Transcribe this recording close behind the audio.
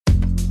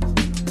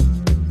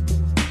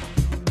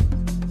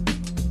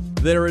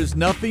There is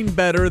nothing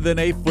better than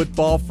a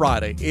football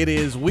Friday. It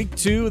is week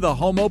 2. The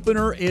home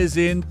opener is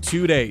in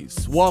 2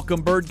 days.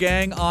 Welcome, Bird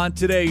Gang, on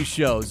today's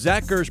show.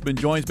 Zach Gershman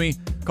joins me.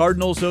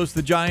 Cardinals host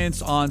the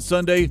Giants on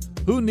Sunday.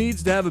 Who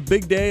needs to have a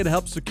big day to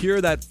help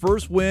secure that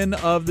first win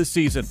of the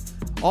season?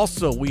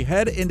 Also, we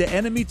head into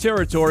enemy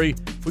territory.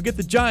 We get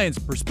the Giants'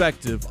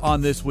 perspective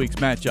on this week's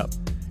matchup.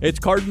 It's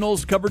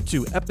Cardinals Cover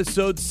 2,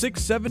 episode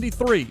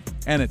 673,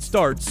 and it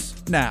starts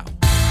now.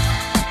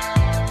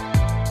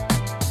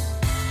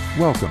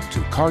 Welcome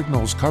to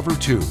Cardinals Cover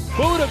 2.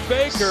 Buda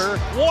Baker,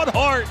 what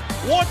heart,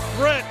 what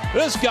grit.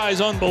 This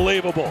guy's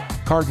unbelievable.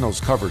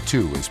 Cardinals Cover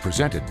 2 is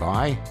presented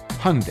by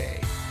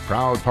Hyundai,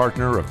 proud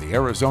partner of the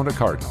Arizona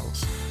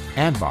Cardinals,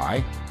 and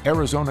by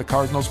Arizona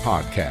Cardinals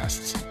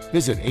Podcasts.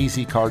 Visit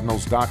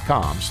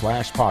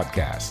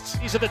azcardinals.com/podcasts.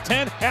 He's at the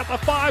 10, at the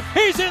 5.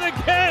 He's in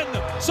again.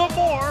 Some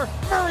more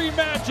Murray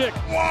magic.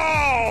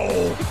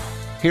 Wow.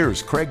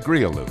 Here's Craig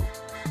Grialou.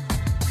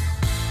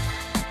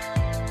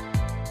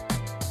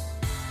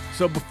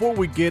 So before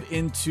we get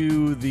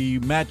into the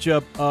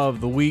matchup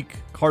of the week,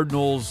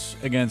 Cardinals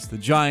against the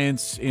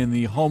Giants in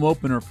the home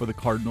opener for the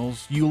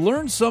Cardinals, you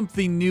learn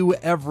something new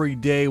every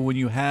day when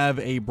you have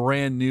a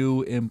brand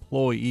new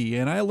employee.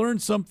 And I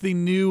learned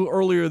something new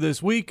earlier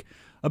this week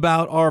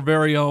about our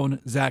very own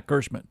Zach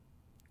Gershman.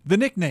 The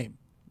nickname,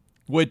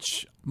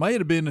 which might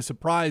have been a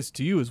surprise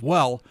to you as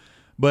well,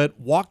 but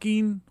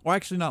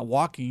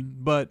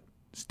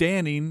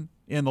standing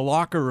in the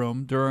locker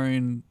room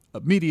during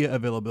media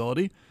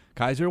availability,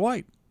 Kaiser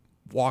White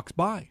walks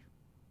by.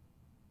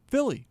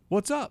 Philly,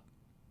 what's up?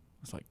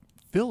 It's like,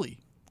 Philly?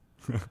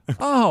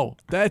 Oh,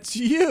 that's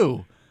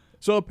you.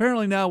 So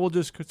apparently now we'll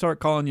just start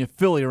calling you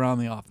Philly around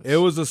the office. It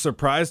was a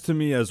surprise to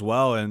me as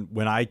well. And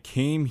when I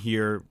came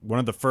here, one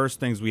of the first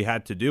things we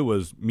had to do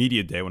was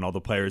media day when all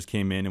the players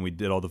came in and we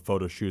did all the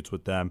photo shoots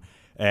with them.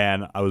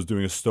 And I was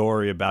doing a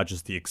story about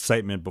just the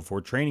excitement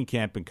before training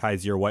camp, and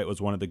Kaiser White was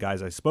one of the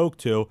guys I spoke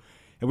to.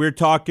 And we were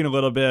talking a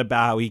little bit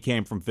about how he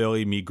came from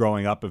Philly, me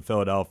growing up in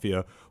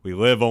Philadelphia. He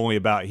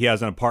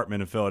has an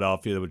apartment in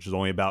Philadelphia, which is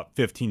only about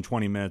 15,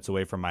 20 minutes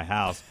away from my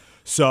house.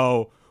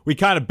 So we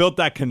kind of built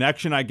that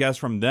connection, I guess,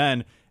 from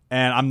then.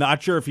 And I'm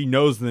not sure if he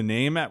knows the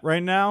name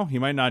right now. He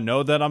might not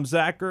know that I'm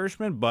Zach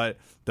Gershman, but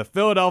the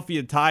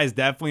Philadelphia ties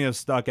definitely have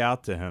stuck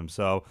out to him.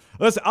 So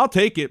listen, I'll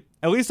take it.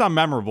 At least I'm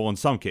memorable in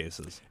some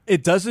cases.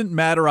 It doesn't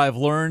matter, I've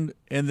learned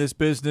in this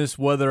business,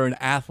 whether an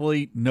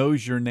athlete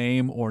knows your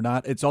name or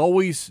not. It's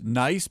always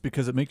nice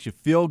because it makes you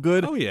feel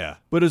good. Oh, yeah.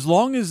 But as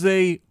long as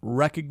they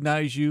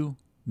recognize you,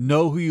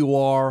 know who you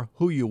are,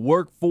 who you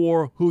work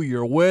for, who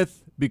you're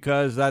with,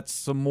 because that's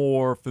some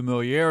more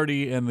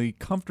familiarity and the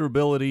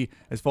comfortability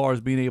as far as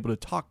being able to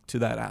talk to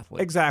that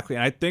athlete. Exactly.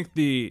 And I think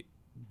the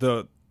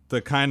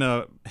kind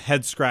of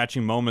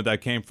head-scratching moment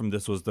that came from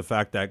this was the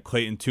fact that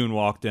Clayton Tune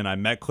walked in. I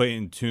met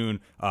Clayton Tune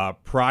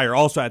prior,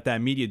 also at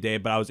that media day,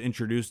 but I was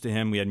introduced to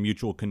him. We had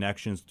mutual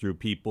connections through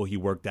people he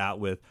worked out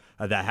with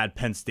that had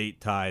Penn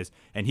State ties.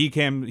 And he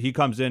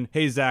comes in,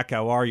 "Hey, Zach,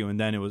 how are you?" And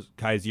then it was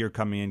Kaiser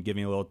coming in,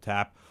 giving a little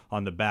tap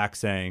on the back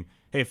saying,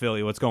 "Hey,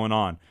 Philly, what's going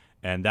on?"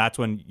 And that's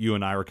when you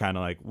and I were kind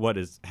of like, what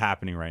is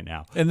happening right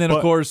now? And then,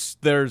 of course,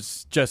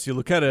 there's Jesse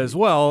Lucchetta as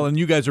well, and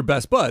you guys are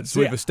best buds.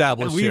 We've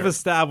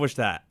established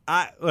that.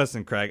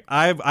 Listen, Craig,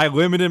 I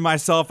limited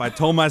myself. I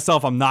told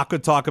myself I'm not going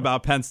to talk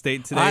about Penn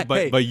State today,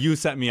 but you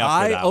set me up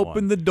for that I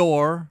opened the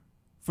door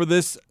for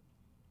this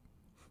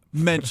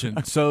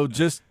mention, so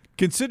just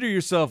consider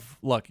yourself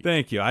lucky.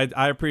 Thank you.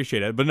 I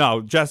appreciate it. But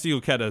no, Jesse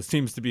Lucchetta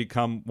seems to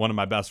become one of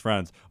my best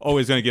friends.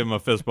 Always going to give him a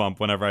fist bump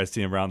whenever I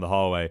see him around the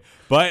hallway.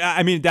 But,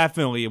 I mean,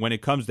 definitely, when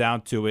it comes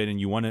down to it and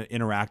you want to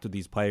interact with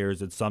these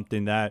players, it's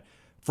something that,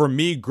 for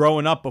me,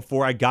 growing up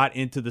before I got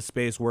into the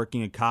space working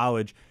in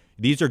college,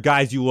 these are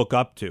guys you look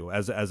up to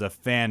as a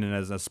fan and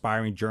as an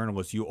aspiring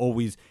journalist. You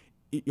always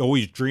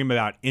dream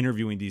about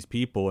interviewing these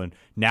people, and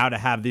now to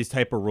have these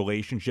type of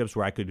relationships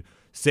where I could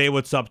say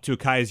what's up to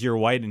Kaiser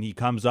White and he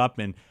comes up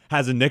and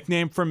has a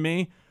nickname from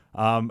me,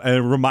 and it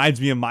reminds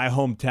me of my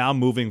hometown,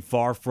 moving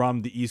far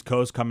from the East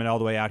Coast, coming all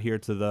the way out here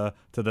to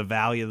the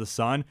Valley of the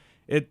Sun.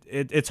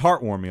 It's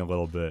heartwarming a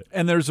little bit.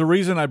 And there's a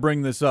reason I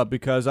bring this up,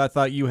 because I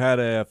thought you had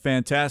a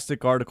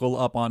fantastic article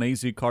up on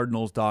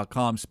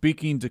azcardinals.com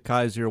speaking to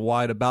Kaiser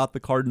White about the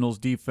Cardinals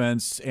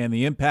defense and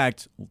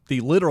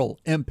the literal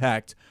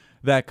impact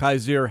that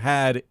Kaiser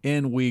had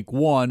in week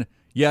 1.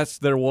 Yes,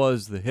 there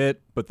was the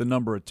hit, but the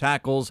number of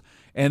tackles.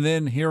 And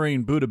then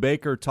hearing Buda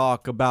Baker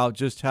talk about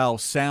just how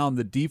sound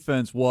the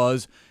defense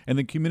was and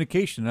the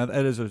communication.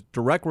 That is a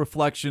direct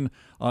reflection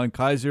on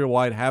Kaiser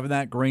White having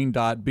that green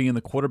dot, being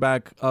the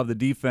quarterback of the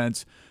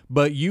defense.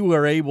 But you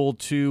were able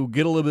to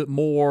get a little bit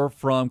more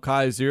from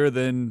Kaiser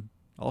than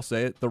I'll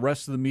say it, the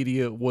rest of the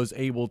media was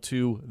able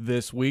to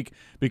this week,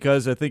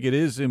 because I think it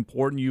is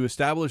important you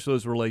establish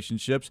those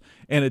relationships,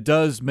 and it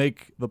does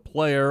make the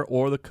player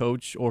or the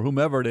coach or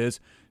whomever it is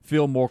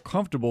feel more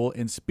comfortable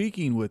in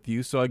speaking with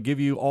you. So I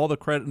give you all the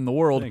credit in the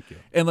world. Thank you.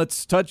 And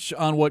let's touch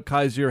on what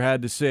Kaiser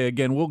had to say.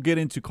 Again, we'll get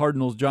into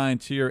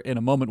Cardinals-Giants here in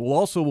a moment. We'll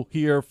also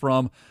hear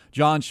from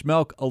John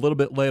Schmelk a little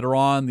bit later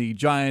on, the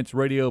Giants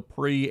radio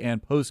pre-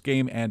 and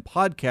post-game and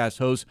podcast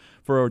host,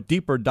 for a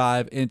deeper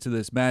dive into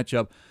this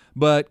matchup.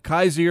 But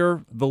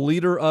Kaiser, the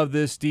leader of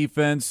this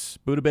defense,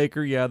 Budda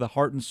Baker, yeah, the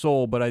heart and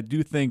soul, but I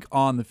do think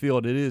on the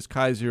field it is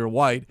Kaiser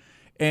White.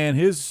 And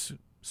his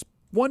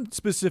one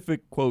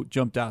specific quote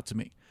jumped out to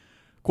me.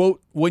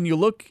 Quote, "When you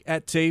look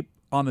at tape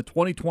on the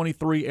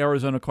 2023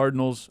 Arizona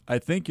Cardinals, I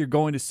think you're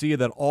going to see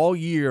that all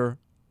year,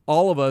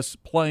 all of us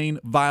playing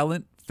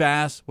violent,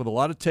 fast, with a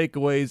lot of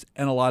takeaways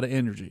and a lot of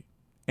energy."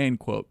 End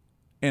quote.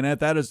 And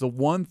that is the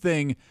one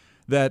thing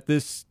that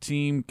this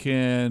team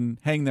can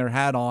hang their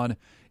hat on,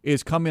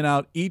 is coming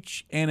out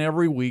each and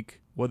every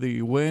week, whether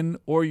you win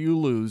or you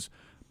lose,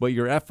 but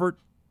your effort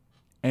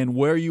and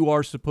where you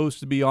are supposed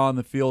to be on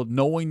the field,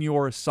 knowing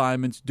your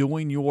assignments,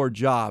 doing your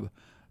job.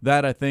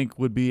 That, I think,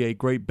 would be a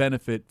great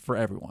benefit for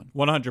everyone.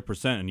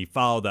 100%. And he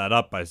followed that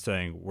up by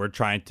saying, we're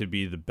trying to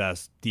be the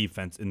best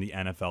defense in the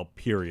NFL,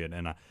 period.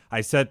 And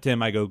I said to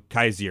him, I go,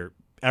 Kaiser,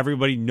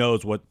 everybody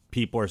knows what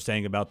people are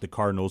saying about the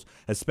Cardinals,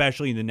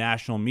 especially in the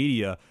national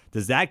media.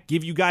 Does that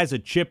give you guys a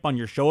chip on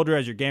your shoulder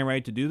as you're getting ready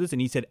to do this? And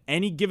he said,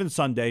 any given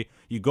Sunday,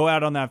 you go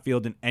out on that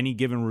field and any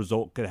given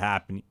result could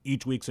happen.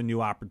 Each week's a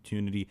new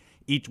opportunity.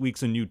 Each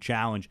week's a new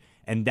challenge.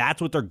 And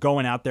that's what they're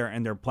going out there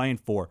and they're playing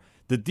for.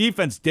 The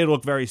defense did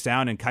look very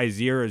sound, and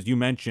Kaiser, as you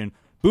mentioned,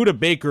 Budda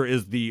Baker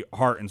is the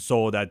heart and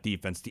soul of that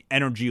defense. The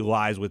energy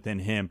lies within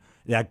him.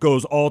 That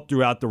goes all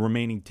throughout the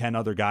remaining 10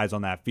 other guys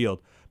on that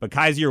field. But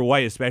Kaiser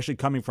White, especially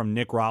coming from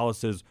Nick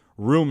Rollis'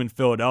 room in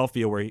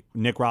Philadelphia, where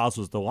Nick Rollis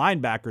was the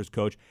linebackers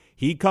coach,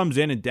 he comes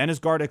in, and Dennis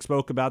Gardeck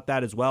spoke about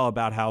that as well,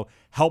 about how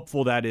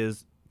helpful that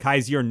is.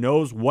 Kaiser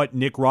knows what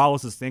Nick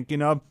Rollis is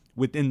thinking of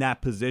within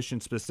that position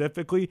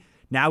specifically.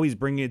 Now he's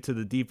bringing it to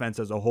the defense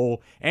as a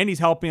whole, and he's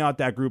helping out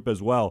that group as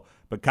well.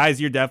 But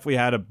Kaiser definitely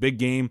had a big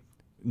game,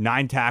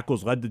 9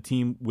 tackles, led the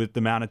team with the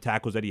amount of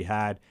tackles that he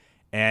had,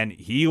 and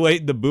he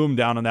laid the boom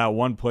down on that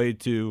one play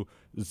to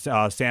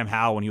Sam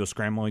Howell when he was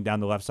scrambling down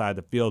the left side of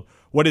the field.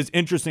 What is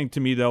interesting to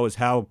me, though, is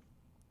how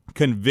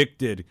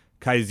convicted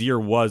Kaiser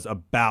was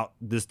about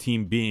this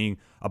team being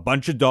a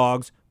bunch of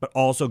dogs, but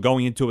also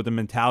going into it with the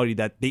mentality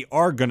that they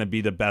are going to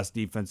be the best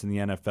defense in the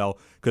NFL,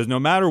 because no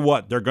matter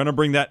what, they're going to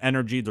bring that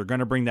energy, they're going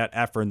to bring that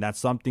effort, and that's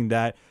something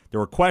that there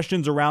were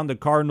questions around the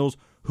Cardinals.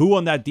 Who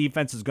on that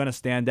defense is going to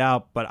stand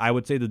out? But I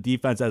would say the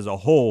defense as a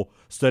whole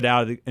stood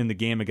out in the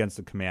game against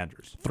the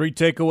Commanders. 3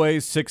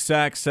 takeaways, 6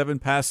 sacks, 7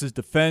 passes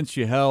defense.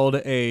 You held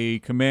a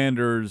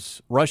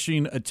Commanders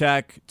rushing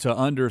attack to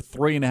under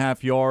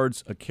 3.5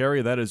 yards a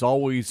carry. That is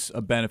always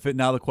a benefit.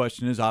 Now the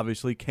question is,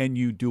 obviously, can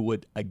you do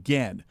it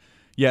again?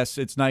 Yes,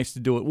 it's nice to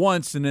do it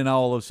once, and then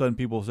all of a sudden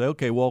people say,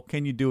 okay, well,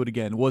 can you do it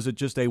again? Was it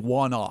just a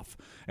one-off?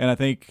 And I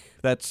think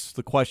that's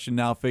the question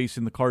now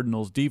facing the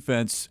Cardinals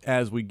defense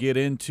as we get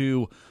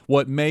into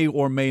what may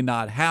or may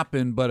not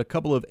happen, but a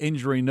couple of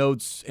injury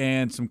notes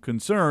and some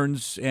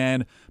concerns,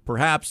 and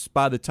perhaps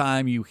by the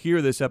time you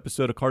hear this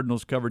episode of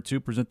Cardinals Cover 2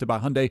 presented by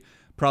Hyundai,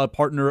 proud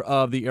partner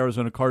of the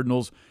Arizona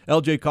Cardinals,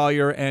 LJ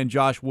Collier and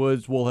Josh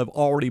Woods will have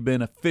already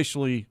been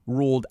officially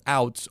ruled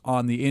out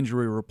on the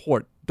injury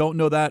report. Don't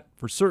know that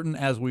for certain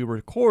as we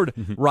record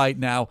right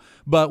now,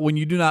 but when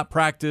you do not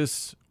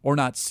practice or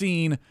not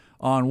seen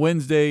on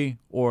Wednesday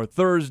or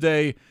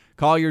Thursday,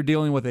 Collier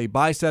dealing with a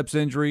biceps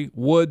injury,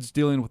 Woods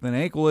dealing with an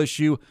ankle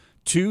issue,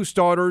 2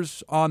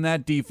 starters on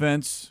that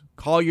defense.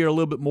 Collier a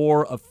little bit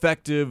more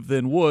effective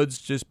than Woods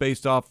just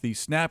based off the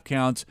snap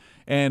counts,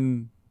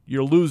 and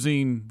you're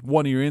losing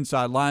one of your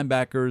inside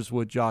linebackers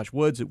with Josh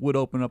Woods. It would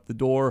open up the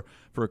door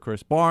for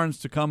Chris Barnes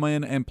to come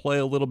in and play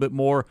a little bit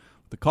more.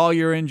 The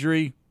Collier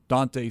injury,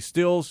 Dante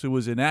Stills, who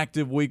was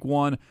inactive week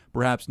 1,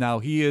 perhaps now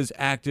he is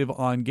active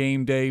on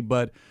game day,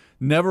 but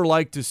never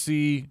like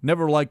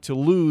to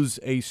lose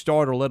a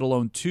starter, let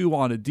alone 2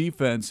 on a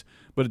defense,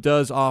 but it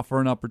does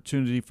offer an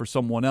opportunity for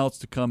someone else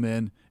to come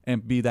in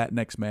and be that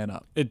next man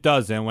up. It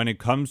does, and when it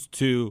comes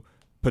to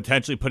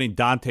potentially putting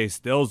Dante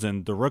Stills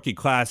in, the rookie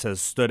class has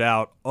stood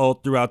out all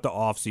throughout the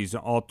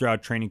offseason, all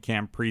throughout training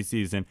camp,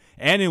 preseason,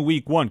 and in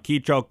week 1,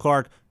 Kei'Trel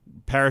Clark,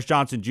 Paris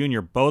Johnson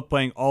Jr., both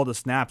playing all the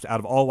snaps out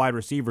of all wide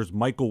receivers.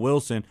 Michael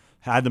Wilson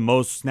had the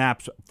most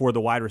snaps for the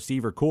wide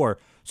receiver core.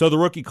 So the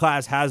rookie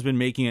class has been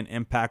making an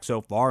impact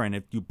so far, and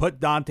if you put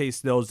Dante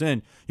Stills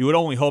in, you would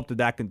only hope that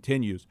that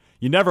continues.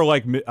 You never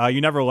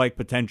like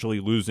potentially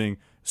losing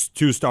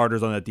 2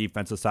 starters on the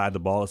defensive side of the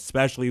ball,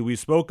 especially we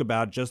spoke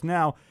about just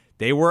now.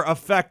 They were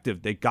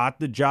effective. They got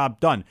the job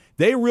done.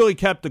 They really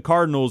kept the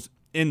Cardinals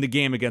in the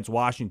game against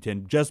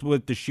Washington, just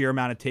with the sheer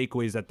amount of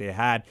takeaways that they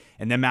had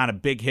and the amount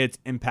of big hits,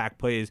 impact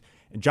plays.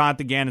 And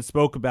Jonathan Gannon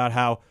spoke about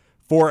how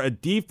for a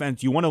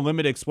defense, you want to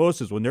limit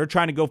explosives. When they're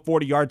trying to go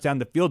 40 yards down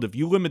the field, if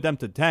you limit them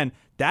to 10,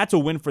 that's a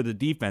win for the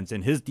defense.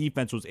 And his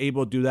defense was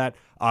able to do that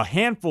a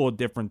handful of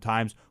different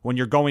times when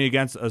you're going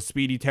against a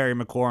speedy Terry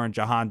McLaurin,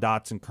 Jahan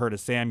Dotson,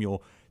 Curtis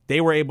Samuel.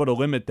 They were able to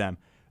limit them.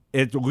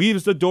 It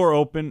leaves the door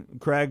open,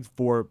 Craig,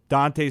 for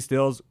Dante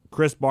Stills,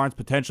 Chris Barnes,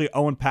 potentially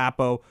Owen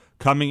Papo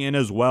coming in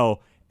as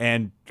well,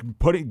 and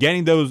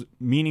getting those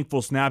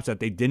meaningful snaps that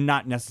they did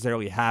not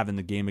necessarily have in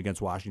the game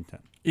against Washington.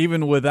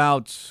 Even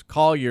without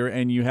Collier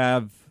and you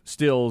have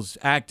Stills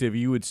active,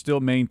 you would still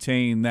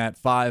maintain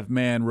that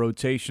 5-man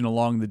rotation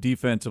along the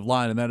defensive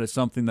line, and that is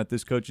something that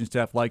this coaching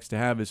staff likes to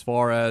have as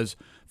far as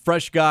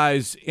fresh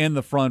guys in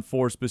the front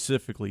four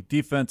specifically.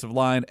 Defensive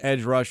line,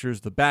 edge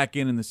rushers, the back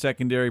end and the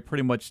secondary,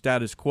 pretty much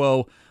status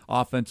quo.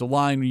 Offensive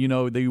line, you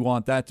know, they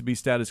want that to be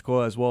status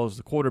quo as well as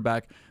the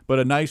quarterback. But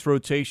a nice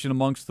rotation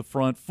amongst the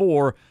front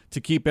four to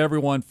keep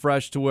everyone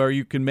fresh to where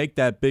you can make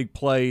that big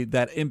play,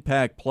 that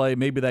impact play,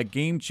 maybe that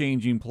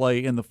game-changing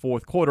play in the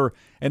fourth quarter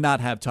and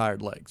not have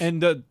tired legs.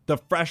 And the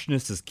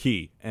freshness is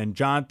key. And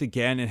Jonathan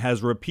Gannon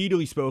has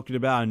repeatedly spoken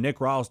about, and Nick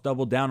Rawls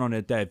doubled down on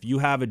it, that if you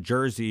have a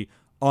jersey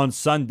on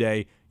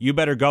Sunday, you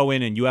better go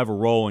in and you have a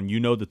role and you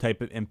know the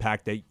type of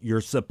impact that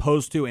you're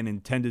supposed to and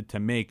intended to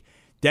make.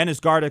 Dennis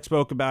Gardeck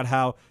spoke about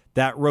how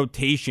that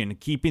rotation,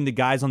 keeping the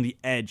guys on the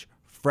edge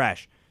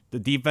fresh. The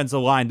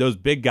defensive line, those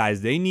big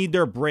guys, they need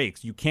their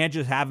breaks. You can't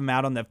just have them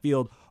out on the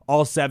field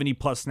all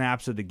 70-plus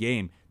snaps of the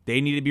game.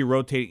 They need to be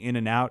rotating in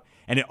and out.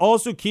 And it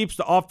also keeps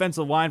the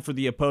offensive line for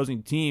the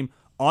opposing team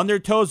on their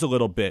toes a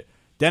little bit.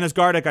 Dennis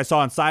Gardeck, I saw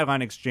on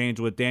Sideline Exchange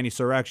with Danny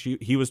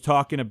Suresh, he was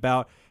talking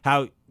about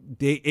how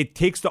it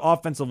takes the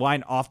offensive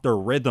line off their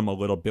rhythm a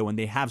little bit when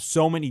they have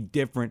so many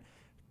different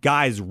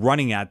guys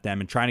running at them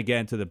and trying to get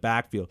into the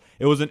backfield.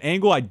 It was an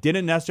angle I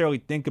didn't necessarily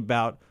think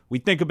about. We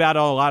think about it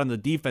a lot on the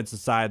defensive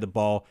side of the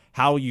ball,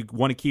 how you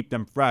want to keep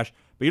them fresh,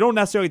 but you don't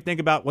necessarily think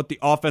about what the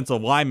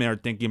offensive linemen are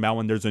thinking about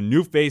when there's a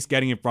new face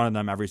getting in front of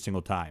them every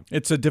single time.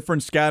 It's a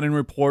different scouting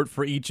report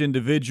for each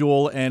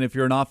individual, and if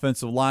you're an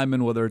offensive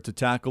lineman, whether it's a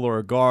tackle or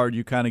a guard,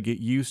 you kind of get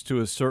used to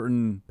a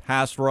certain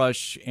pass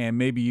rush, and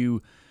maybe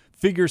you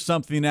figure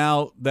something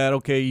out that,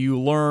 okay, you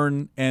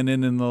learn, and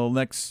then in the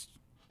next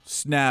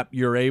snap,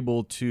 you're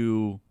able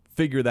to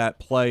figure that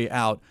play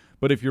out.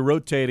 But if you're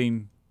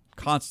rotating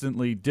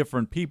constantly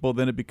different people,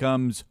 then it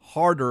becomes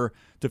harder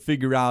to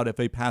figure out if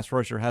a pass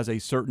rusher has a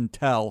certain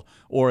tell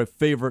or a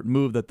favorite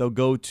move that they'll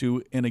go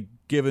to in a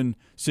given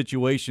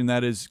situation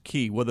that is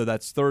key, whether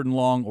that's third and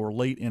long or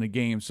late in a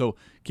game. So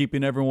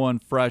keeping everyone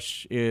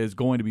fresh is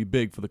going to be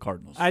big for the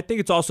Cardinals. I think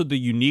it's also the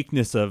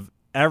uniqueness of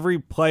every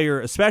player,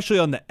 especially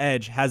on the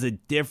edge, has a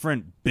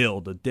different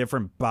build, a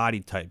different body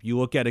type. You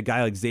look at a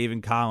guy like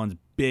Zaven Collins,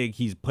 big.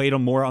 He's played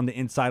him more on the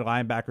inside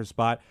linebacker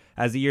spot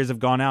as the years have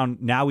gone on.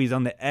 Now he's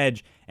on the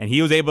edge, and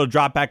he was able to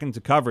drop back into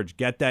coverage,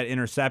 get that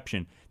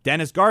interception.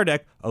 Dennis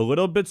Gardeck, a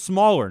little bit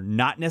smaller,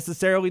 not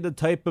necessarily the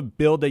type of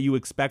build that you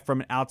expect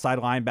from an outside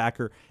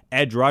linebacker,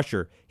 edge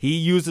rusher. He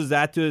uses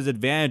that to his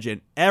advantage,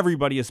 and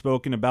everybody has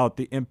spoken about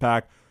the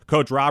impact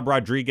Coach Rob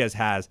Rodriguez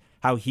has,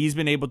 how he's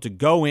been able to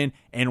go in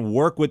and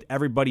work with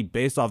everybody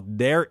based off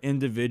their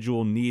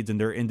individual needs and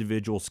their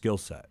individual skill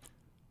set.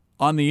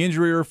 On the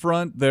injury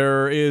front,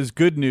 there is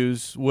good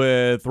news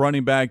with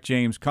running back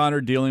James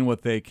Conner dealing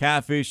with a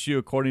calf issue.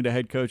 According to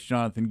head coach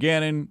Jonathan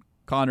Gannon,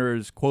 Conner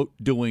is, quote,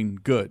 doing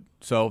good.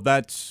 So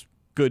that's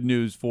good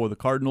news for the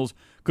Cardinals.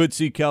 Could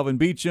see Kelvin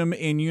Beachum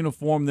in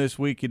uniform this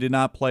week. He did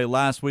not play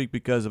last week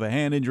because of a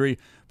hand injury,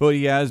 but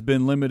he has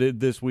been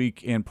limited this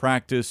week in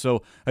practice.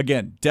 So,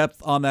 again,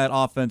 depth on that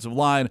offensive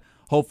line.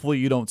 Hopefully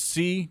you don't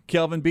see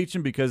Kelvin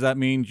Beachum because that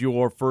means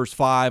your first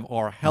five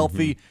are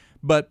healthy,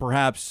 but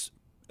perhaps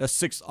a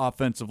sixth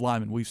offensive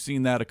lineman. We've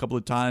seen that a couple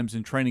of times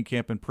in training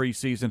camp and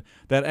preseason.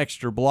 That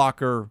extra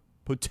blocker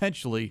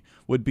potentially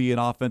would be an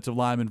offensive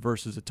lineman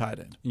versus a tight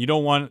end. You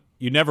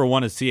never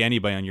want to see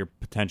anybody on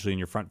potentially in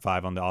your front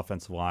five on the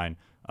offensive line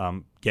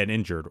get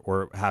injured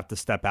or have to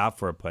step out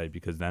for a play,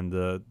 because then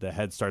the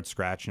head starts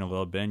scratching a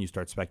little bit and you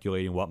start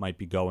speculating what might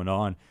be going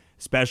on,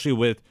 especially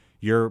with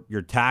your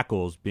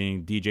tackles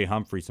being DJ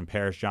Humphries and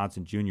Paris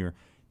Johnson Jr.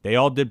 They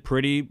all did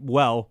pretty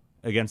well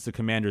against the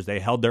Commanders. They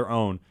held their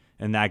own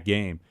in that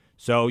game.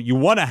 So you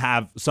want to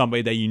have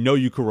somebody that you know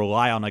you could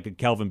rely on, like a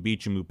Kelvin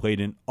Beachum who played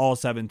in all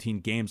 17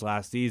 games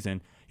last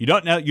season. You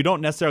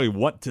don't necessarily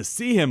want to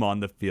see him on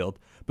the field,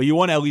 but you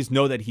want to at least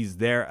know that he's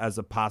there as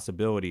a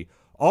possibility.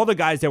 All the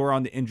guys that were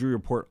on the injury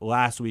report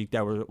last week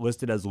that were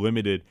listed as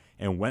limited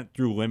and went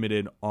through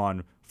limited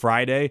on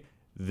Friday,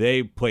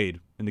 they played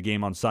in the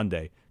game on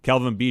Sunday.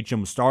 Kelvin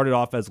Beachum started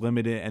off as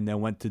limited and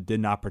then did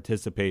not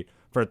participate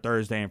for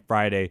Thursday and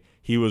Friday.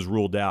 He was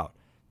ruled out.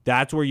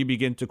 That's where you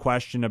begin to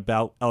question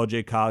about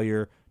LJ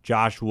Collier,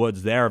 Josh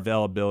Woods, their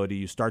availability.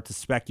 You start to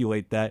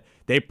speculate that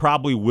they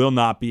probably will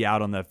not be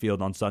out on that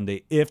field on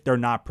Sunday if they're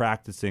not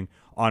practicing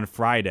on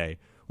Friday.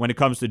 When it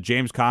comes to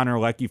James Conner,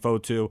 Lecky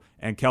Fotu,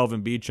 and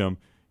Kelvin Beachum,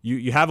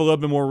 you have a little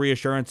bit more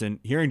reassurance. And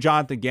hearing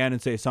Jonathan Gannon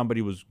say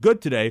somebody was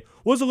good today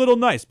was a little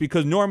nice,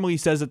 because normally he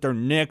says that they're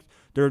nicked,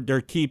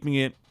 they're keeping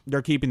it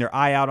they're keeping their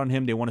eye out on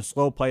him. They want to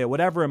slow play it,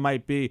 whatever it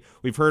might be.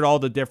 We've heard all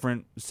the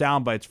different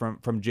sound bites from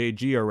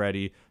JG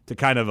already to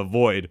kind of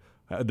avoid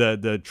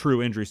the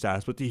true injury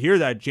status. But to hear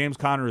that James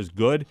Conner is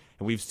good,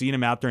 and we've seen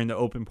him out during the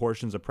open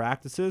portions of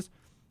practices,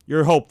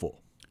 you're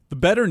hopeful. The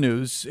better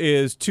news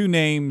is two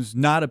names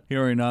not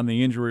appearing on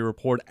the injury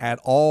report at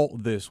all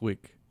this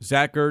week.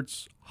 Zach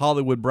Ertz,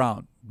 Hollywood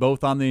Brown,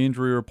 both on the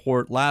injury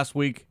report last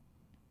week.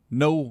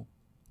 No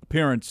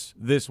appearance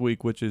this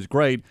week, which is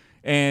great.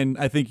 And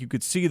I think you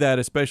could see that,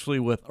 especially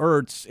with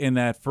Ertz in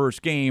that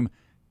first game.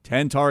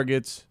 10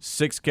 targets,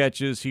 6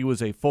 catches. He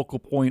was a focal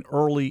point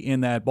early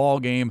in that ball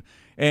game.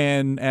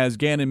 And as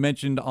Gannon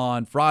mentioned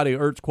on Friday,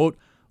 Ertz, quote,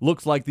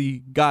 looks like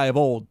the guy of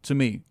old to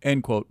me,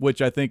 end quote,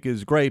 which I think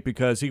is great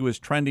because he was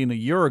trending a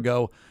year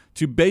ago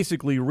to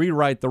basically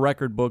rewrite the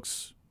record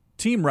books,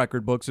 team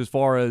record books, as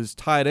far as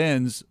tight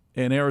ends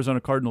in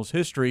Arizona Cardinals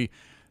history,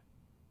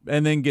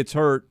 and then gets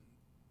hurt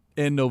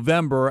in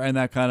November, and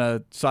that kind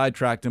of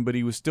sidetracked him, but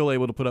he was still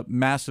able to put up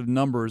massive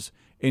numbers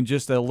in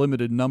just a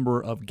limited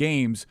number of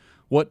games.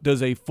 What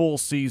does a full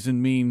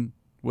season mean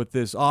with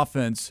this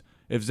offense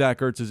if Zach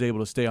Ertz is able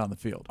to stay on the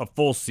field? A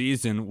full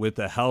season with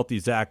a healthy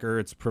Zach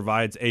Ertz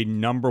provides a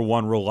number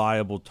one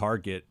reliable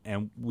target.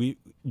 And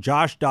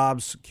Josh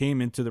Dobbs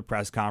came into the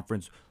press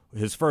conference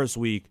his first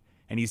week,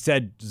 and he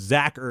said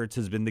Zach Ertz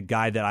has been the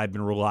guy that I've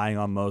been relying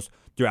on most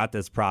throughout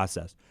this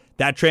process.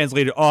 That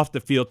translated off the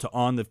field to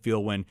on the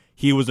field when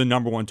he was the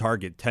number one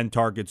target, 10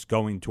 targets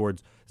going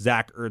towards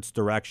Zach Ertz's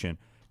direction.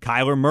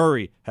 Kyler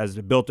Murray has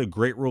built a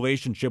great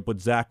relationship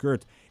with Zach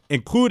Ertz,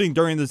 including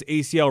during this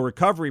ACL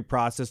recovery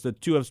process. The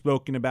two have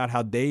spoken about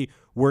how they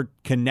were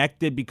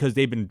connected because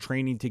they've been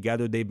training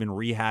together, they've been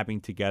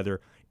rehabbing together.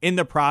 In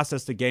the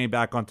process of getting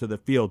back onto the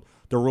field,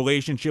 the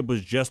relationship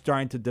was just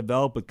starting to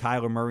develop with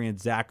Kyler Murray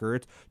and Zach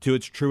Ertz to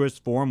its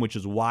truest form, which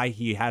is why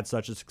he had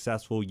such a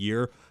successful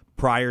year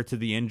prior to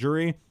the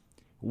injury.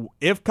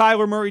 If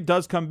Kyler Murray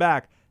does come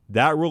back,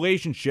 that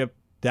relationship,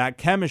 that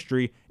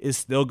chemistry is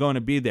still going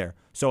to be there.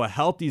 So a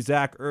healthy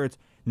Zach Ertz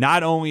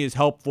not only is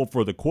helpful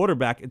for the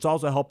quarterback, it's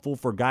also helpful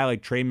for a guy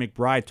like Trey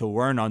McBride to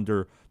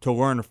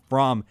learn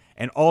from,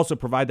 and also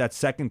provide that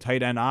second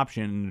tight end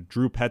option in the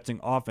Drew Petzing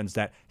offense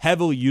that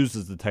heavily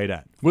uses the tight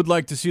end. Would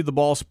like to see the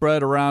ball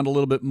spread around a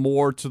little bit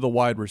more to the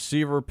wide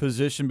receiver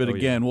position, but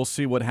again, we'll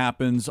see what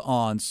happens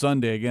on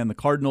Sunday. Again, the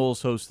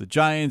Cardinals host the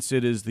Giants.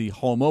 It is the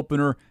home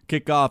opener.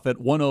 Kickoff at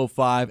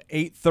 1:05,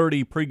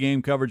 8:30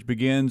 pregame coverage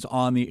begins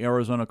on the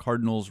Arizona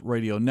Cardinals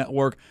radio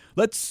network.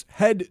 Let's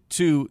head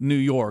to New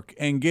York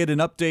and get an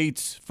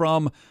update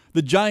from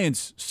the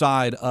Giants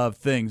side of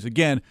things.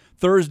 Again,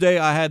 Thursday,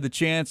 I had the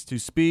chance to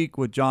speak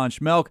with John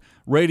Schmelk,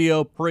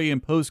 radio, pre-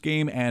 and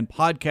post-game, and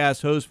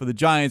podcast host for the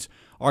Giants.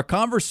 Our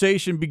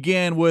conversation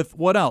began with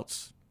what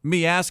else?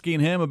 Me asking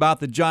him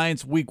about the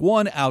Giants' Week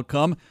 1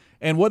 outcome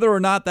and whether or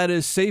not that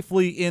is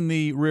safely in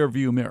the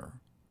rearview mirror.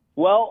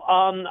 Well,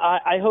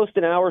 I host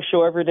an hour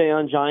show every day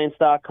on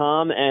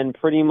Giants.com, and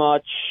pretty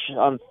much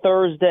on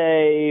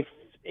Thursday,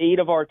 8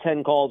 of our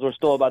 10 calls were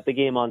still about the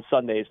game on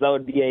Sunday, so that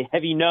would be a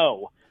heavy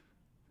no.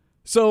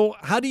 So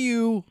how do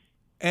you,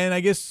 and I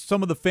guess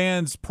some of the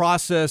fans,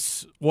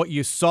 process what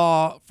you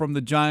saw from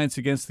the Giants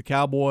against the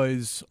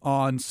Cowboys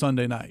on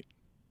Sunday night?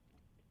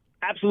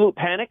 Absolute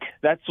panic.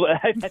 That's what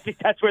I think.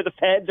 That's where the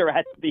fans are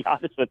at, to be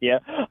honest with you.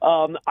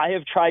 I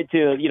have tried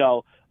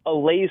to,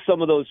 allay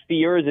some of those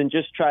fears and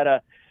just try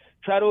to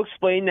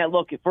explain that,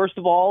 look, first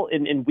of all,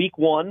 in Week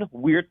 1,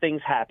 weird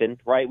things happen,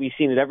 right? We've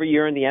seen it every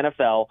year in the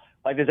NFL.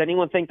 Like, does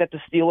anyone think that the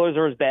Steelers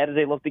are as bad as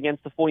they looked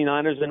against the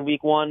 49ers in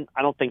Week 1?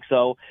 I don't think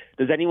so.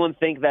 Does anyone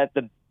think that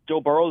Joe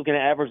Burrow is going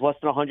to average less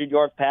than 100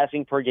 yards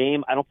passing per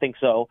game? I don't think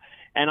so.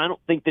 And I don't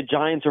think the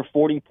Giants are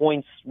 40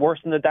 points worse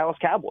than the Dallas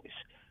Cowboys.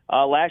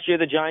 Last year,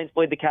 the Giants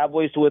played the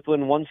Cowboys to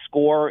within one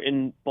score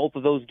in both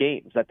of those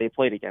games that they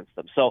played against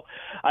them. So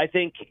I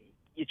think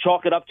you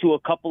chalk it up to a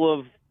couple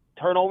of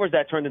turnovers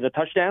that turned into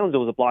touchdowns. There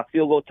was a blocked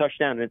field goal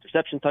touchdown, an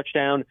interception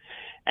touchdown.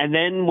 And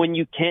then when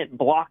you can't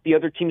block the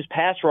other team's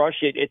pass rush,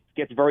 it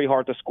gets very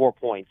hard to score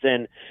points.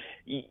 And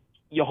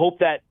you hope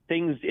that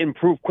things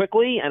improve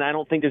quickly, and I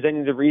don't think there's any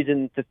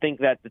reason to think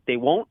that they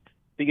won't,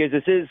 because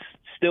this is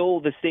still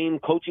the same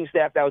coaching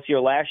staff that was here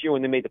last year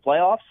when they made the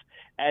playoffs,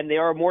 and they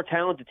are a more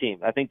talented team.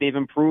 I think they've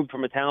improved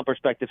from a talent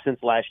perspective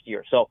since last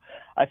year. So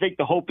I think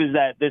the hope is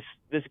that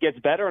this gets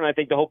better, and I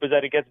think the hope is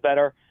that it gets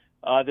better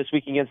this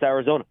week against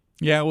Arizona.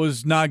 Yeah, it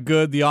was not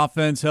good. The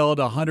offense held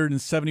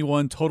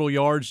 171 total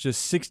yards,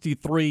 just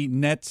 63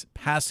 net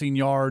passing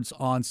yards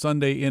on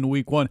Sunday in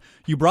Week 1.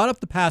 You brought up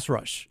the pass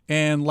rush,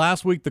 and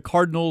last week the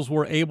Cardinals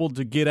were able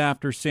to get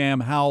after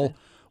Sam Howell.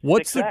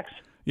 What's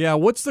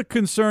the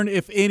concern,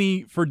 if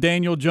any, for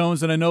Daniel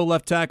Jones? And I know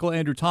left tackle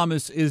Andrew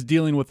Thomas is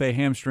dealing with a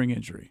hamstring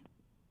injury.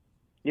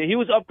 Yeah, he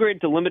was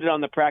upgraded to limited on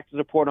the practice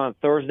report on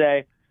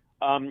Thursday.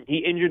 He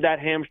injured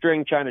that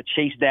hamstring trying to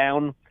chase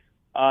down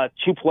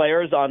two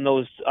players on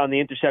the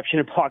interception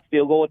and blocked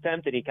field goal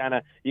attempt, and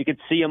you could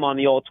see him on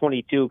the all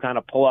 22 kind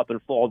of pull up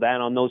and fall down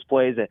on those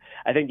plays.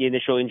 I think the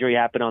initial injury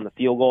happened on the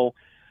field goal.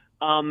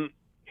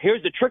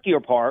 Here's the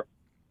trickier part.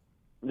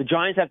 The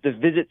Giants have to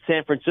visit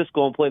San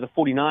Francisco and play the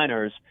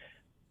 49ers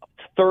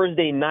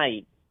Thursday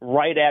night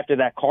right after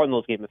that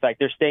Cardinals game. In fact,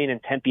 they're staying in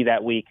Tempe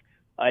that week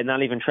and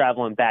not even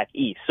traveling back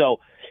east. So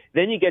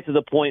then you get to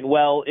the point,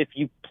 well, if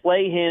you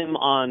play him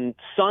on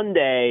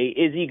Sunday,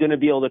 is he going to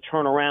be able to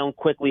turn around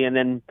quickly and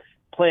then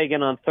play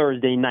again on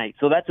Thursday night?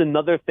 So that's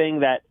another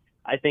thing that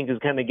I think is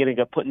kind of getting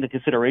put into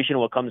consideration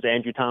when it comes to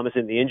Andrew Thomas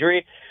and the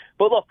injury.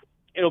 But look,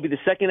 it'll be the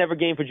second ever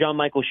game for John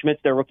Michael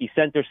Schmitz, their rookie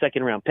center,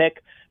 second-round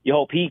pick. You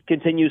hope he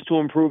continues to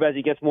improve as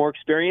he gets more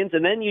experience.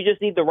 And then you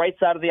just need the right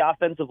side of the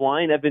offensive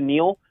line, Evan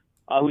Neal,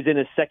 who's in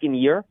his second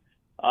year,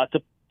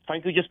 to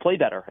frankly just play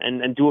better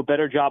and do a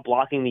better job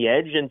blocking the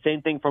edge. And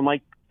same thing for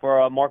Mark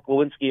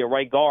Lewinsky at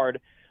right guard.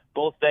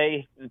 Both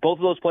of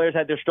those players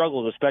had their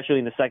struggles, especially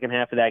in the second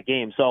half of that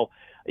game. So,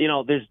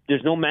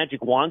 there's no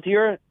magic wand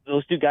here.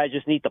 Those two guys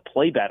just need to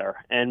play better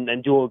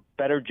and do a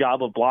better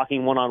job of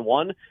blocking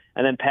one-on-one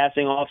and then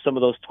passing off some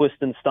of those twists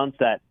and stunts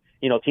that,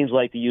 teams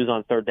like to use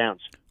on third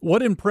downs.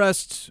 What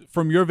impressed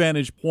from your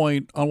vantage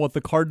point on what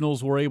the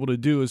Cardinals were able to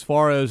do as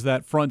far as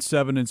that front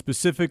seven and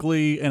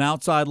specifically an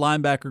outside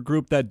linebacker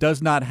group that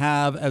does not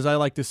have, as I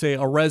like to say,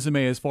 a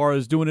resume as far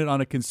as doing it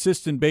on a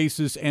consistent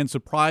basis and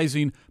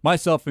surprising,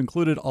 myself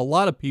included, a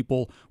lot of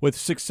people with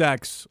 6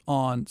 sacks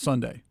on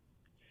Sunday?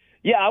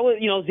 Yeah, I was,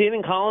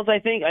 Zaven Collins,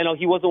 I know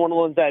he wasn't one of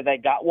the ones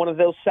that got one of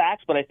those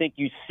sacks, but I think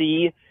you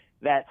see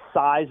that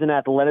size and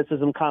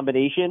athleticism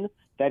combination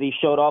that he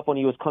showed off when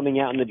he was coming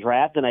out in the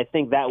draft, and I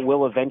think that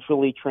will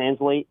eventually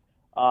translate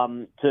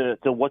to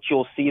what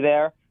you'll see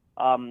there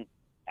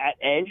at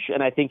edge,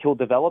 and I think he'll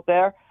develop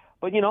there.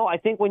 But, I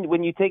think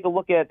when you take a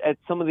look at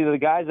some of the other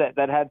guys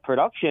that had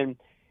production,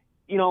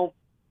 it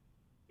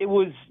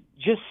was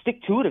just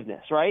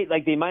stick-to-itiveness, right?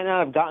 Like they might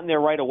not have gotten there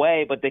right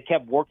away, but they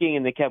kept working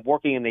and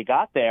they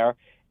got there.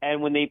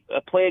 And when they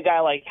play a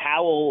guy like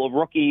Howell, a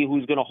rookie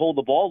who's going to hold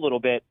the ball a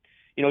little bit,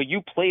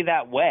 you play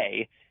that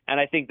way. And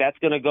I think that's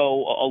going to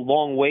go a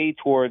long way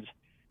towards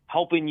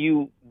helping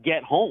you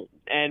get home.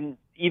 And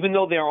even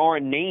though there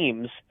aren't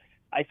names,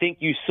 I think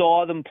you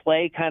saw them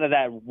play kind of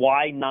that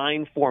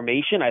Y9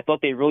 formation. I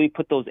thought they really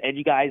put those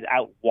edge guys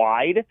out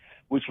wide,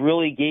 which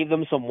really gave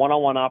them some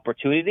one-on-one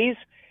opportunities.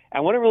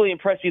 And what really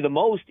impressed me the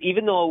most,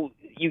 even though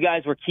you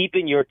guys were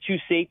keeping your 2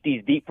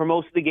 safeties deep for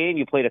most of the game,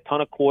 you played a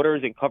ton of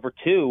quarters in cover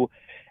 2,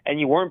 and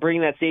you weren't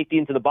bringing that safety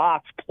into the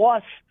box,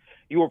 plus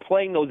you were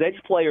playing those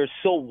edge players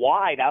so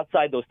wide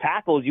outside those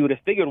tackles, you would have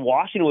figured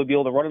Washington would be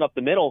able to run it up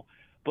the middle.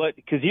 But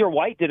Kazir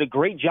White did a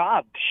great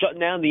job shutting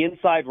down the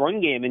inside run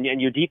game and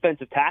your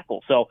defensive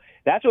tackle. So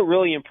that's what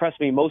really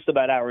impressed me most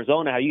about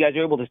Arizona, how you guys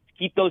are able to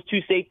keep those 2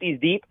 safeties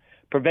deep,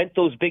 prevent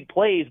those big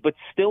plays, but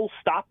still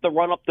stop the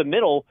run up the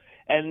middle.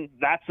 And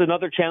that's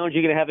another challenge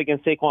you're going to have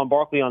against Saquon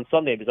Barkley on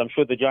Sunday, because I'm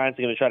sure the Giants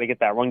are going to try to get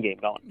that run game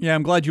going. Yeah,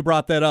 I'm glad you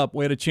brought that up.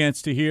 We had a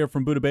chance to hear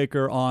from Budda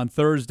Baker on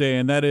Thursday,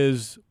 and that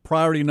is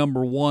priority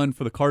number 1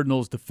 for the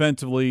Cardinals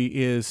defensively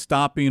is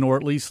stopping or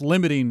at least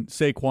limiting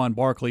Saquon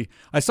Barkley.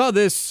 I saw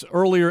this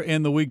earlier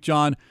in the week,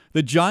 John.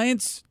 The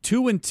Giants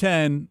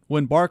 2-10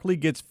 when Barkley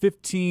gets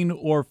 15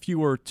 or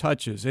fewer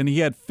touches, and he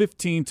had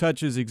 15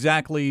 touches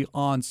exactly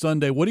on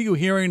Sunday. What are you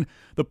hearing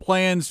the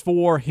plans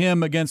for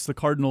him against the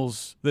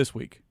Cardinals this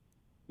week?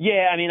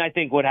 Yeah, I mean, I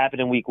think what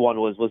happened in week 1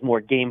 was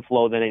more game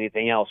flow than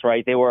anything else,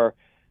 right? They were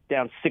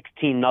down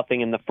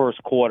 16-0 in the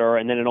first quarter,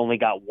 and then it only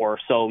got worse.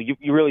 So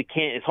you really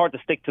can't – it's hard to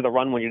stick to the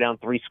run when you're down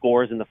 3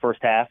 scores in the first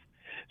half.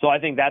 So I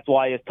think that's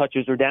why his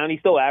touches are down. He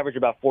still averaged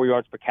about 4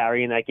 yards per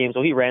carry in that game,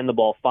 so he ran the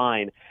ball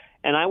fine.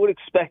 And I would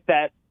expect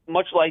that,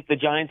 much like the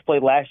Giants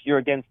played last year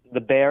against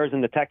the Bears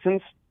and the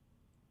Texans,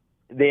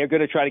 they are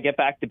going to try to get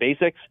back to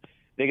basics.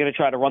 They're going to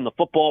try to run the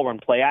football, run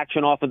play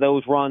action off of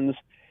those runs.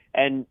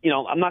 And,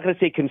 I'm not going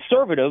to say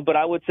conservative, but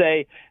I would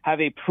say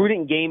have a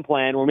prudent game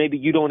plan where maybe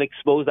you don't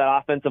expose that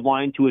offensive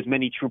line to as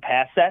many true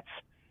pass sets,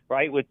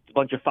 right, with a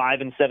bunch of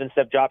 5- and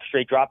 7-step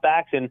straight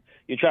dropbacks. And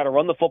you try to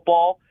run the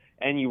football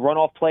and you run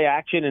off play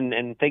action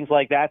and things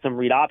like that, some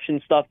read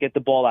option stuff, get the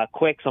ball out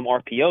quick, some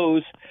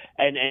RPOs,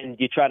 and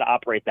you try to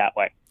operate that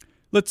way.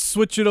 Let's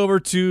switch it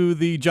over to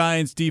the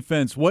Giants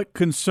defense. What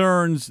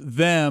concerns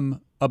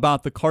them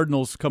about the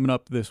Cardinals coming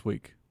up this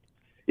week?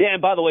 Yeah,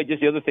 and by the way,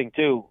 just the other thing,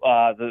 too,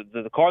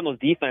 the Cardinals'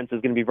 defense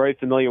is going to be very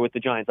familiar with the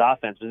Giants'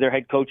 offense, because their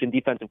head coach and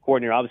defensive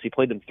coordinator obviously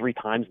played them 3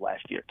 times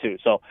last year, too.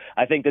 So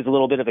I think there's a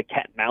little bit of a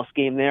cat-and-mouse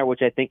game there,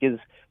 which I think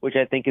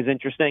is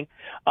interesting.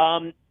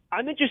 I'm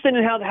interested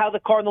in how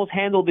the Cardinals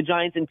handle the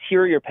Giants'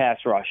 interior pass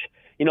rush.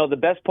 The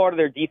best part of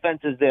their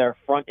defense is their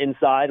front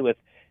inside with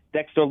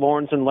Dexter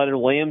Lawrence and Leonard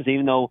Williams.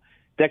 Even though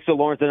Dexter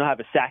Lawrence didn't have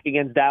a sack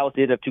against Dallas,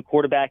 he did have 2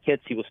 quarterback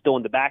hits, he was still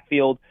in the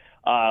backfield.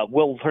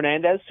 Will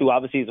Hernandez, who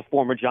obviously is a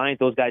former Giant,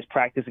 those guys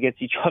practice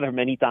against each other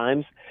many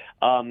times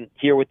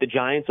here with the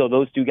Giants. So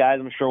those 2 guys,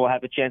 I'm sure, will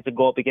have a chance to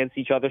go up against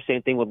each other.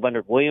 Same thing with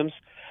Leonard Williams.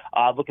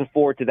 Looking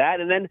forward to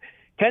that. And then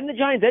can the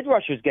Giants' edge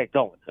rushers get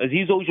going?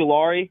 Azeez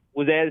Ojulari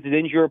was added to the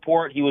injury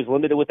report. He was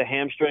limited with a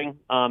hamstring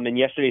in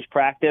yesterday's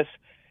practice.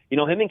 Him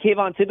and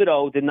Kayvon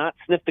Thibodeau did not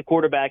sniff the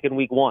quarterback in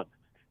week 1.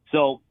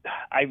 So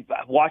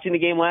watching the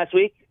game last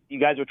week, you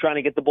guys were trying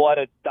to get the ball out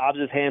of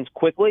Dobbs' hands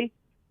quickly.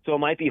 so it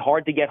might be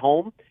hard to get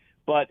home.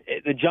 But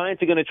the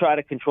Giants are going to try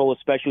to control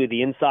especially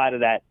the inside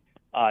of that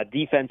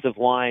defensive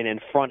line and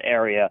front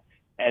area,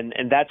 and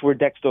that's where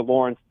Dexter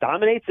Lawrence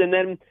dominates. And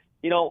then,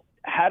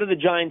 how do the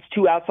Giants'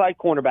 two outside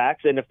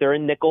cornerbacks, and if they're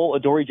in nickel,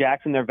 Adoree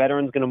Jackson, their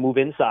veteran's going to move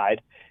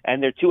inside,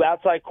 and their two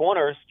outside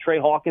corners, Trey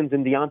Hawkins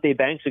and Deonte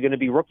Banks, are going to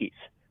be rookies.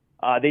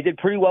 They did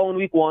pretty well in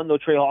week one, though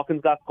Trey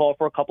Hawkins got called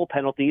for a couple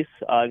penalties,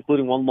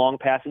 including one long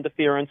pass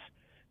interference.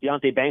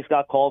 Deonte Banks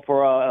got called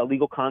for a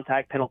illegal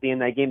contact penalty in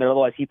that game, but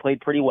otherwise he played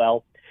pretty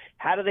well.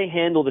 How do they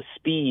handle the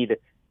speed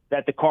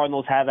that the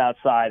Cardinals have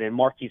outside in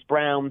Marquise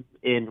Brown,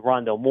 in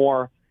Rondale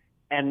Moore?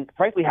 And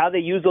frankly, how they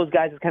use those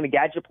guys as kind of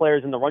gadget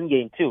players in the run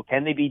game, too.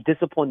 Can they be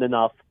disciplined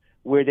enough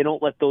where they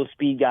don't let those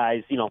speed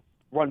guys,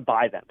 run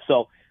by them?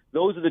 So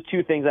those are the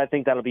two things I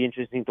think that'll be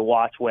interesting to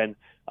watch when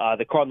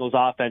the Cardinals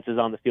offense is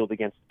on the field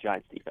against the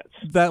Giants defense.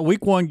 That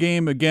week one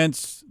game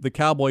against the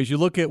Cowboys, you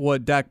look at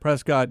what Dak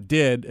Prescott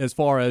did as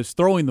far as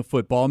throwing the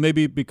football,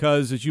 maybe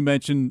because, as you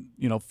mentioned,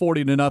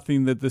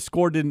 40-0, that the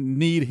score didn't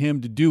need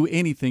him to do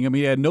anything. I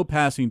mean, he had no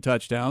passing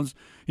touchdowns.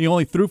 He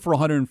only threw for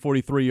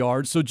 143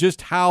 yards. So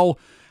just how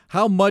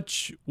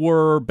much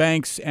were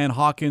Banks and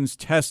Hawkins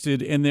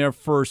tested in their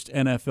first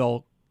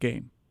NFL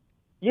game?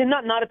 Yeah,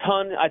 not a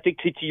ton. I think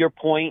to your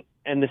point,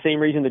 and the same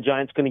reason the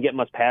Giants couldn't get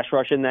much pass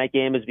rush in that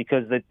game is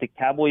because the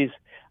Cowboys,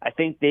 I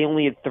think they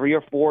only had 3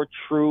 or 4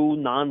 true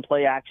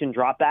non-play action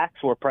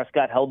dropbacks where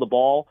Prescott held the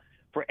ball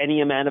for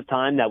any amount of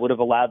time that would have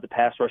allowed the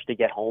pass rush to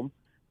get home.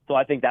 So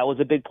I think that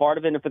was a big part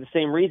of it. And for the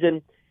same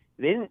reason,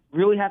 they didn't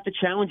really have to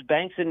challenge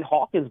Banks and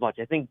Hawkins much.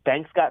 I think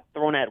Banks got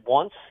thrown at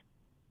once.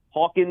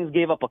 Hawkins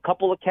gave up a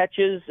couple of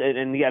catches,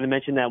 and you got to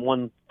mention that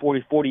one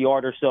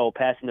 40-yard or so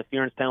pass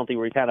interference penalty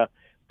where he kind of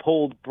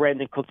pulled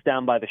Brandon Cooks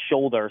down by the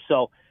shoulder.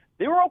 So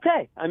they were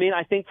okay. I mean,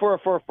 I think for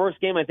a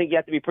first game, I think you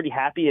have to be pretty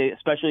happy,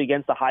 especially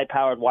against a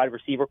high-powered wide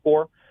receiver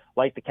core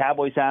like the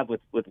Cowboys have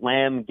with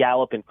Lamb,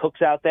 Gallup, and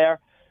Cooks out there.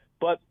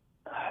 But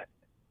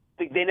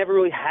they never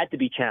really had to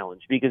be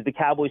challenged because the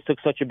Cowboys took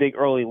such a big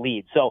early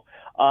lead. So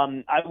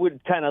I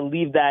would kind of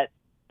leave that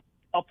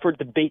up for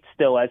debate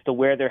still as to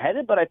where they're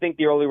headed, but I think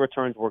the early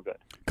returns were good.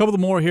 A couple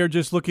more here,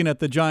 just looking at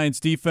the Giants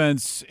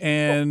defense,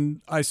 and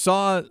I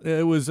saw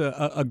it was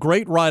a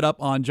great write-up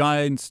on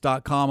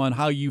Giants.com on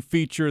how you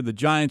feature the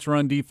Giants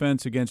run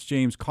defense against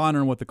James Conner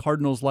and what the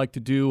Cardinals like to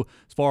do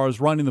as far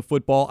as running the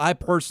football. I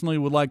personally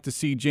would like to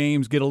see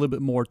James get a little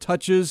bit more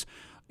touches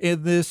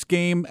in this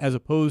game as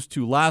opposed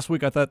to last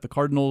week. I thought the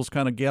Cardinals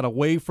kind of get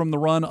away from the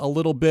run a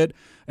little bit,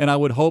 and I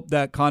would hope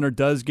that Conner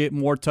does get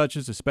more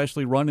touches,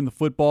 especially running the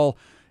football.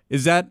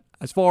 Is that,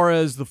 as far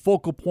as the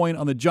focal point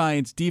on the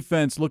Giants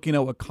defense, looking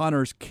at what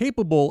Conner's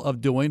capable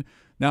of doing?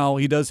 Now,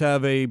 he does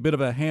have a bit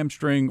of a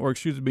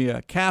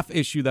a calf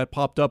issue that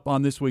popped up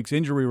on this week's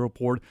injury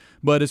report.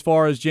 But as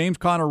far as James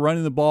Conner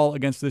running the ball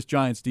against this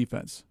Giants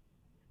defense?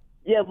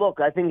 Yeah, look,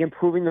 I think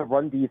improving the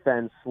run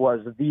defense was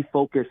the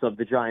focus of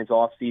the Giants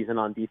offseason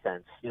on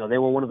defense. They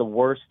were one of the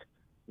worst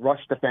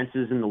rush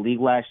defenses in the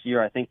league last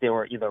year. I think they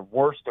were either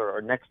worst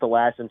or next to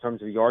last in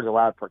terms of yards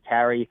allowed per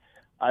carry.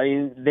 I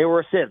mean, they were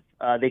a sieve.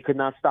 They could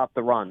not stop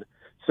the run.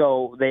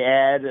 So they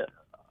add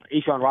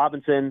A'Shawn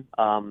Robinson,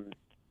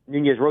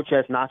 Nunez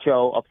Roches,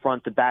 Nacho up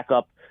front to back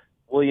up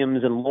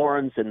Williams and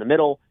Lawrence in the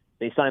middle.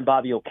 They signed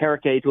Bobby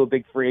Okereke to a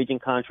big free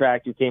agent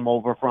contract who came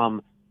over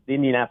from the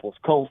Indianapolis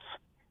Colts.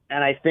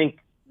 And I think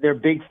their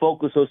big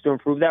focus was to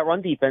improve that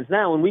run defense.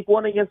 Now, in week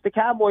one against the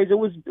Cowboys, it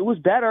was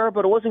better,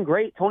 but it wasn't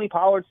great. Tony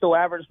Pollard still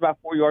averaged about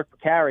 4 yards per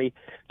carry.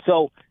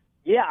 So,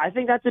 yeah, I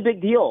think that's a big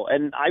deal.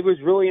 And I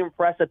was really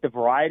impressed at the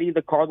variety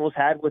the Cardinals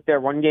had with their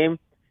run game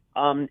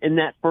in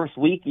that first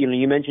week.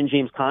 You mentioned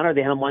James Conner.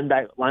 They had him line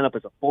up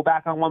as a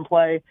fullback on one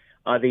play.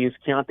 They used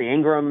Keontae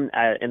Ingram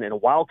in a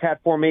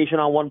wildcat formation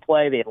on one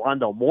play. They had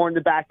Rondale Moore in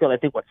the backfield, I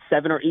think,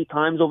 7 or 8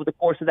 times over the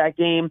course of that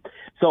game.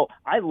 So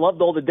I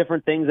loved all the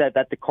different things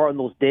that the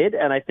Cardinals did,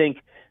 and I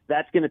think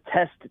that's going to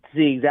test to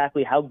see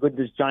exactly how good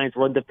this Giants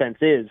run defense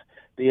is,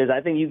 because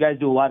I think you guys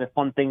do a lot of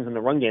fun things in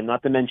the run game,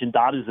 not to mention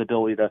Dobbs'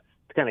 ability to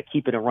kind of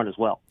keep it and run as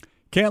well.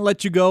 Can't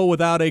let you go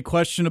without a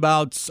question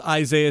about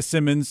Isaiah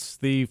Simmons,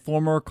 the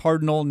former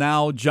Cardinal,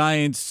 now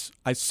Giants.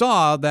 I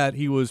saw that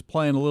he was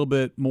playing a little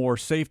bit more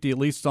safety, at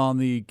least on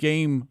the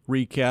game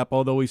recap,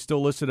 although he's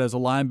still listed as a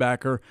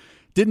linebacker.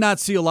 Did not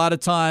see a lot of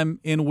time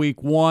in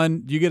week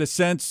one. Do you get a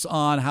sense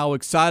on how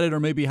excited or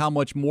maybe how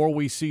much more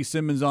we see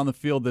Simmons on the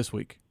field this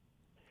week?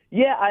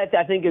 Yeah,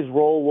 I think his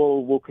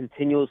role will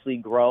continuously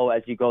grow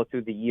as you go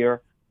through the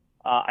year.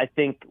 I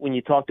think when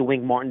you talk to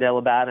Wink Martindale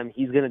about him,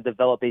 he's going to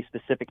develop a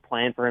specific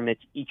plan for him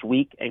each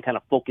week and kind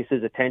of focus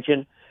his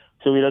attention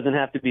so he doesn't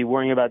have to be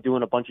worrying about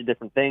doing a bunch of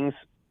different things.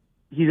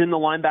 He's in the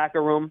linebacker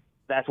room.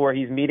 That's where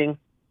he's meeting.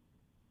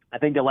 I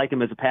think they like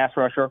him as a pass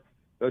rusher.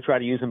 They'll try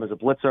to use him as a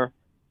blitzer.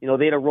 They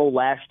had a role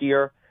last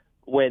year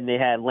when they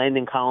had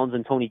Landon Collins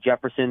and Tony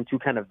Jefferson, 2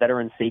 kind of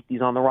veteran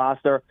safeties on the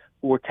roster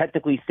who were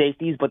technically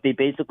safeties, but they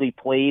basically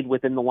played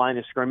within the line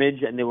of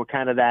scrimmage, and they were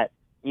kind of that,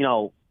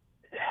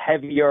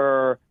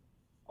 heavier,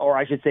 or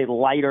I should say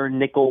lighter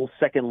nickel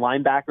second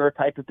linebacker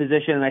type of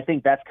position. And I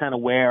think that's kind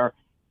of where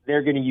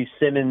they're going to use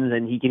Simmons,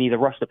 and he can either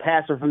rush the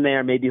passer from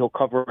there, maybe he'll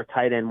cover a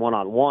tight end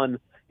one-on-one,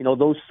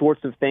 those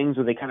sorts of things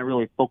where they kind of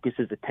really focus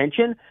his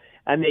attention.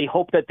 And they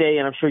hope that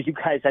and I'm sure you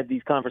guys had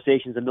these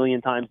conversations a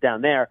million times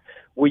down there,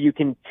 where you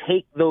can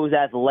take those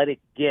athletic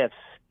gifts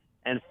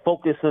and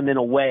focus them in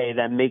a way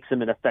that makes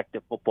them an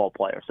effective football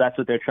player. So that's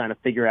what they're trying to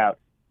figure out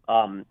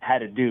how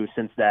to do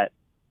since that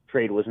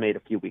trade was made a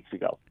few weeks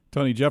ago.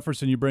 Tony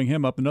Jefferson, you bring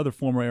him up, another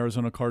former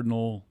Arizona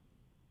Cardinal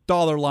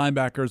dollar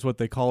linebacker is what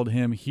they called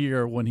him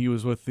here when he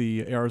was with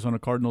the Arizona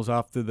Cardinals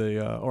after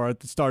or at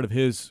the start of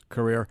his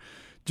career.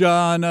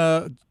 John,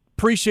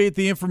 appreciate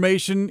the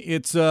information.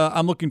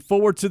 I'm looking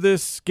forward to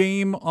this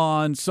game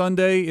on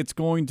Sunday. It's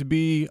going to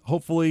be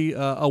hopefully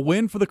a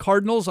win for the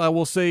Cardinals. I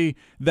will say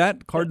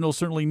that Cardinals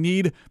certainly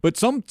need, but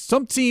some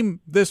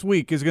team this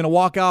week is going to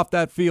walk off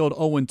that field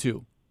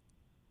 0-2.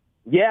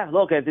 Yeah,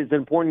 look, it's an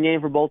important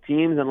game for both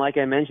teams, and like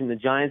I mentioned, the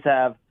Giants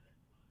have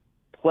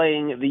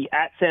playing the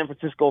at San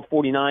Francisco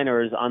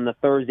 49ers on the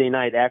Thursday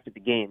night after the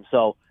game.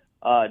 So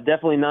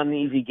definitely not an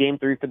easy game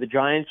 3 for the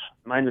Giants.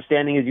 My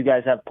understanding is you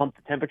guys have pumped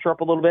the temperature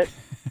up a little bit.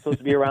 It's supposed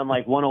to be around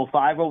like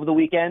 105 over the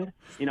weekend.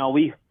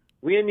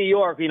 We in New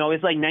York,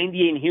 it's like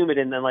 98 and humid,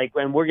 and then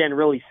and we're getting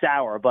really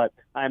sour. But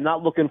I'm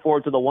not looking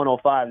forward to the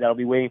 105 that'll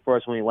be waiting for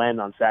us when we land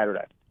on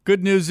Saturday.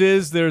 Good news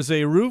is there's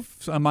a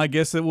roof. I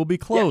guess it will be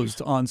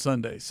closed on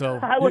Sunday. So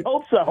I would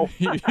hope so.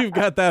 You've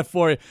got that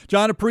for you.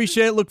 John,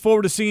 appreciate it. Look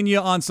forward to seeing you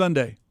on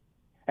Sunday.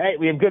 Hey,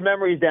 we have good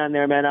memories down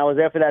there, man. I was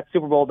there for that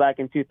Super Bowl back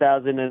in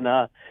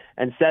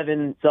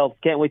 2007, so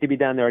can't wait to be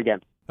down there again.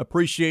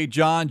 Appreciate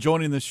John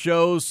joining the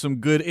show. Some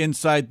good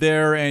insight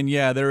there. And,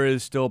 yeah, there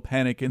is still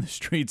panic in the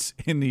streets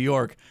in New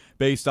York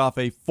based off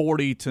a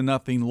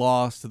 40-0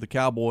 loss to the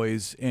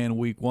Cowboys in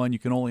Week 1. You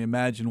can only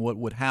imagine what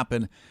would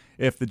happen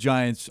if the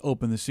Giants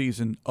open the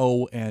season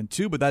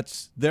 0-2, but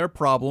that's their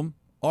problem.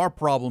 Our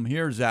problem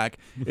here, Zach,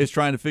 is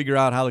trying to figure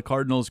out how the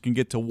Cardinals can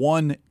get to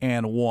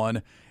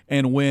 1-1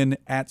 and win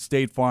at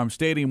State Farm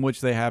Stadium,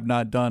 which they have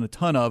not done a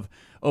ton of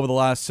over the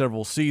last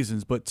several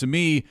seasons. But to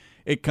me,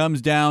 it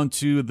comes down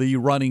to the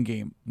running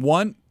game.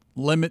 One,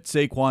 limit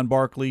Saquon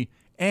Barkley,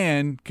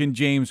 and can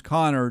James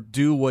Conner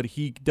do what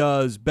he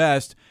does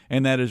best,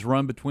 and that is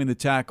run between the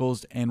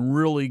tackles and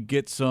really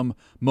get some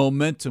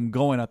momentum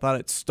going. I thought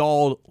it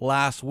stalled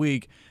last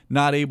week,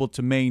 not able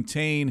to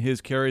maintain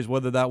his carries,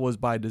 whether that was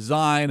by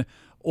design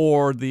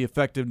or the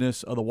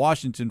effectiveness of the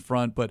Washington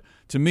front. But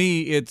to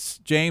me, it's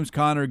James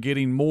Conner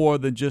getting more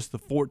than just the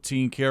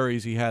 14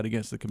 carries he had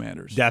against the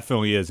Commanders.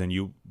 Definitely is,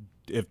 and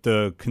if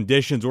the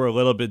conditions were a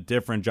little bit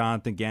different,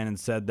 Jonathan Gannon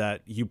said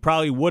that you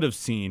probably would have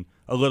seen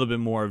a little bit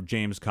more of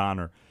James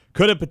Conner.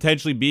 Could it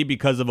potentially be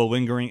because of a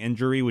lingering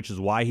injury, which is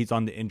why he's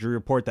on the injury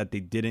report, that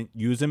they didn't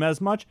use him as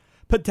much?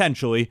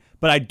 Potentially,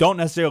 but I don't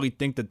necessarily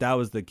think that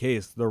was the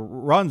case. The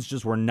runs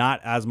just were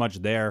not as much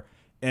there,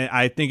 and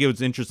I think it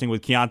was interesting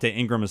with Keontae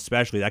Ingram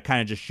especially. That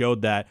kind of just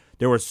showed that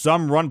there were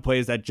some run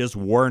plays that just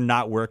were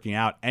not working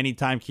out.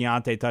 Anytime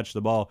Keontae touched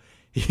the ball,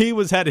 he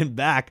was heading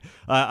back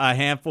a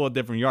handful of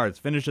different yards,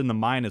 finishing the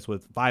minus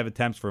with 5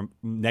 attempts for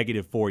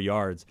 -4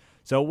 yards.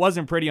 So it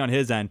wasn't pretty on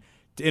his end.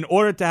 In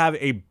order to have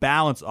a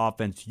balanced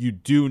offense, you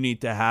do need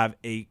to have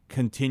a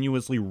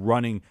continuously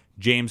running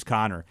James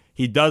Conner.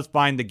 He does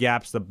find the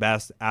gaps the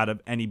best out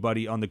of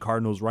anybody on the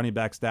Cardinals running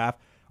back staff.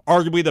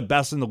 Arguably the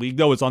best in the league,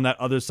 though, is on that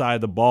other side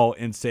of the ball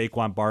in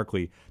Saquon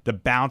Barkley. The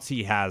bounce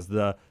he has,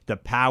 the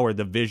power,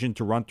 the vision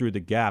to run through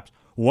the gaps.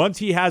 Once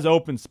he has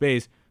open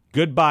space,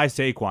 goodbye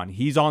Saquon.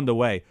 He's on the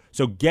way.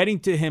 So getting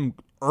to him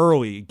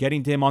early,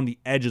 getting to him on the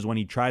edges when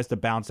he tries to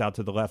bounce out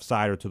to the left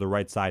side or to the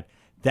right side,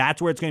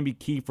 that's where it's going to be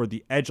key for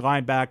the edge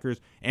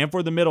linebackers and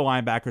for the middle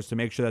linebackers to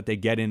make sure that they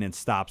get in and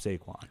stop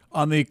Saquon.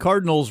 On the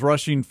Cardinals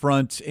rushing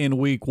front in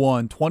Week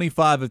 1,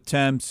 25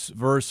 attempts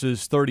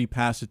versus 30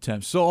 pass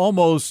attempts. So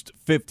almost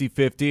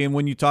 50-50. And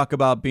when you talk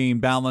about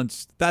being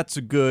balanced, that's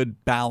a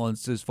good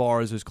balance as far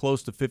as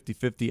close to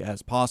 50-50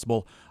 as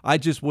possible. I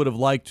just would have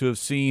liked to have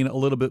seen a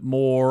little bit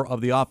more of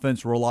the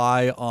offense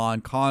rely on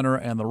Conner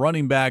and the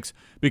running backs,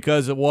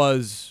 because it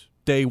was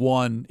day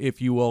one,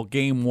 if you will,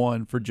 game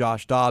one for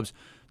Josh Dobbs.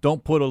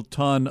 Don't put a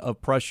ton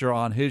of pressure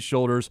on his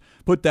shoulders.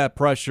 Put that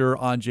pressure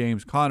on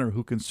James Conner,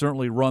 who can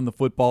certainly run the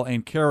football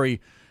and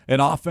carry an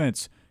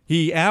offense.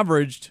 He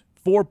averaged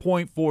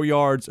 4.4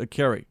 yards a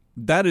carry.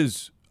 That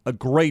is a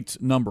great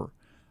number.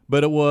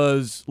 But it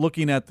was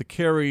looking at the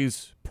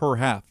carries per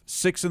half.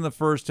 6 in the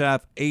first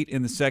half, 8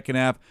 in the second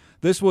half.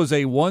 This was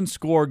a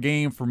one-score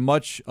game for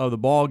much of the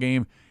ball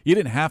game. You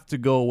didn't have to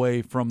go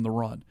away from the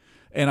run.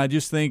 And I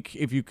just think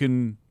if you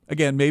can,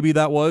 again, maybe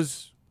that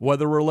was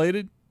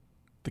weather-related.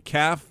 The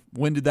calf,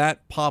 when did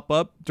that pop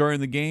up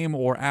during the game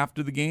or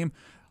after the game?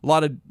 A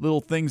lot of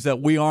little things that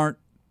we aren't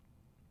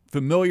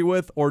familiar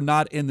with or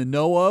not in the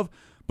know of,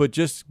 but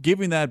just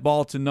giving that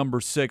ball to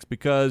number 6,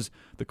 because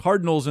the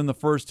Cardinals in the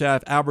first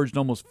half averaged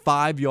almost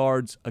 5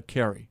 yards a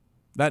carry.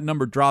 That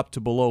number dropped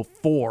to below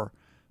 4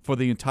 for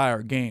the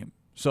entire game.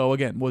 So,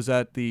 again, was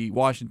that the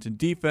Washington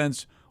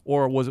defense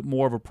or was it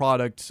more of a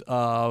product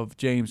of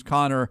James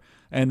Conner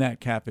and that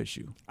cap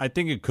issue? I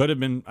think it could have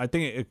been. I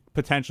think it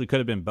potentially could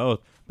have been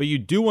both. But you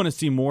do want to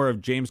see more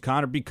of James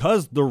Conner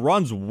because the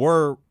runs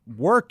were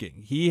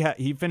working.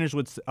 He finished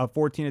with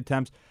 14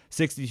 attempts,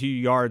 62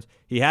 yards.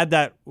 He had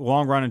that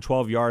long run in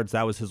 12 yards.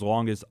 That was his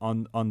longest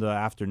on the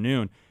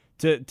afternoon.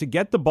 To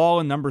get the ball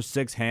in number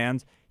 6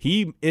 hands,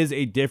 he is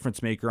a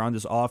difference maker on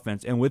this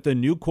offense. And with the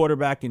new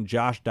quarterback in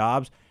Josh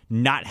Dobbs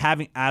not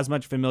having as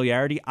much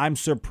familiarity, I'm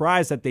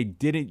surprised that they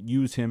didn't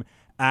use him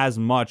as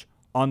much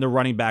on the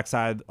running back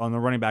side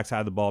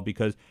of the ball,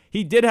 because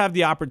he did have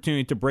the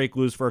opportunity to break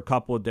loose for a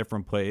couple of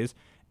different plays.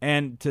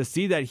 And to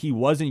see that he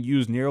wasn't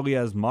used nearly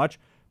as much,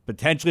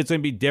 potentially it's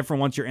going to be different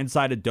once you're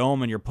inside a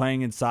dome and you're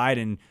playing inside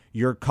and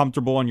you're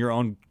comfortable on your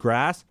own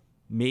grass.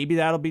 Maybe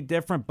that'll be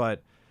different,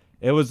 but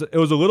it was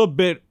a little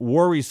bit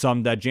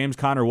worrisome that James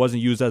Conner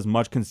wasn't used as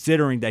much,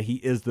 considering that he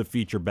is the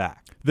feature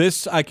back.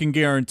 This, I can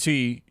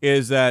guarantee,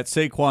 is that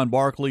Saquon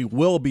Barkley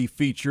will be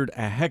featured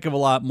a heck of a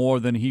lot more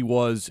than he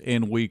was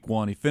in Week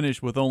 1. He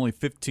finished with only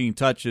 15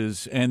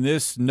 touches, and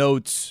this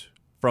notes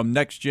from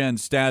Next Gen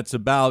Stats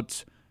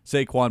about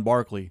Saquon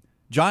Barkley.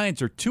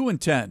 Giants are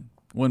 2-10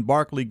 when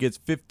Barkley gets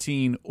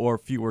 15 or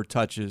fewer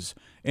touches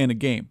in a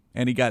game,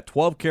 and he got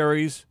 12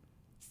 carries,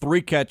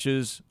 3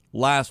 catches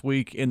last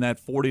week in that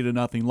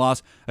 40-0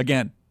 loss.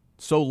 Again,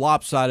 so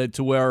lopsided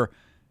to where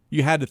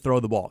you had to throw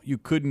the ball. You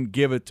couldn't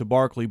give it to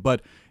Barkley,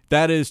 but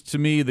that is, to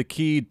me, the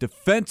key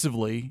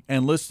defensively.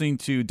 And listening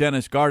to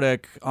Dennis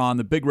Gardeck on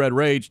the Big Red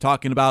Rage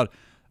talking about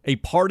a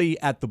party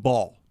at the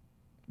ball,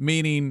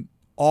 meaning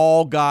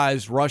all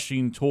guys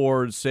rushing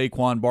towards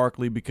Saquon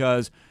Barkley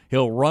because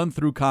he'll run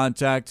through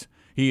contact.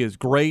 He is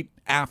great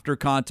after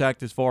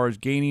contact as far as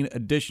gaining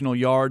additional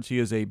yards. He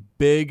is a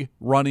big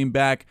running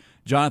back.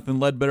 Jonathan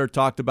Ledbetter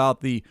talked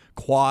about the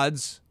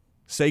quads,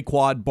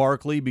 Saquon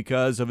Barkley,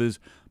 because of his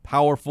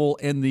powerful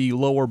in the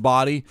lower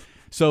body.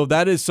 So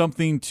that is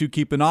something to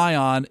keep an eye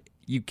on.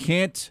 You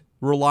can't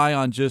rely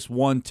on just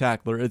one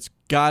tackler. It's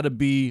got to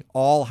be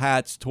all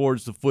hats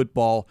towards the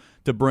football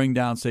to bring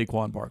down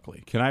Saquon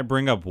Barkley. Can I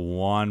bring up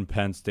one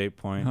Penn State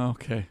point?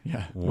 Okay,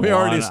 yeah. We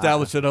already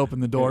established it.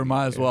 Open the door.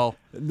 Might as well.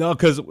 No,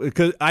 because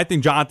I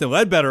think Jonathan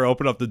Ledbetter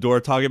opened up the door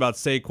talking about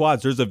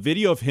Saquons. There's a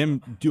video of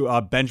him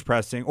bench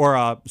pressing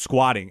or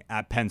squatting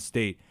at Penn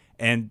State,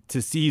 and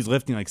to see he's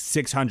lifting like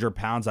 600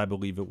 pounds, I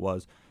believe it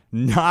was.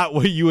 Not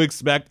what you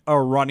expect a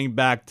running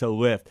back to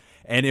lift.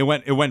 And it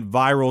went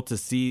viral to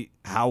see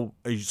how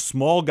a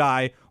small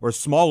guy or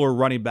smaller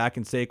running back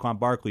in Saquon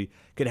Barkley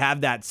could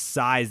have that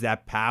size,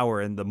 that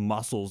power, and the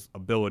muscles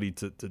ability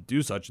to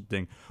do such a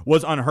thing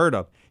was unheard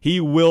of.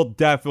 He will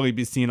definitely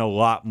be seen a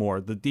lot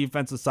more. The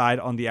defensive side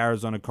on the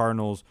Arizona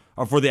Cardinals,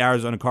 or for the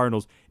Arizona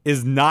Cardinals,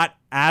 is not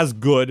as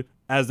good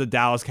as the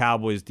Dallas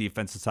Cowboys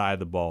defensive side of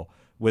the ball.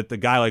 With the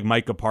guy like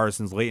Micah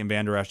Parsons, Leighton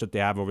Vander Esch that they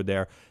have over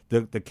there,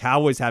 the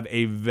Cowboys have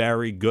a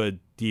very good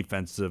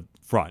defensive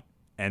front,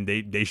 and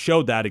they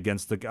showed that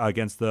against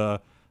the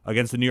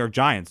New York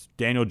Giants.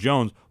 Daniel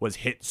Jones was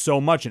hit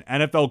so much, and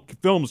NFL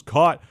Films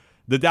caught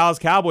the Dallas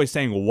Cowboys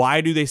saying,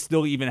 "Why do they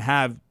still even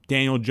have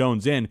Daniel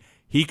Jones in?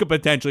 He could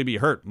potentially be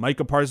hurt."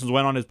 Micah Parsons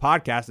went on his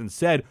podcast and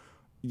said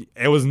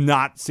it was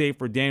not safe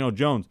for Daniel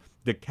Jones.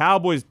 The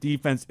Cowboys'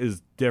 defense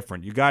is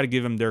different. You got to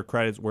give them their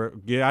credits where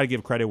you got to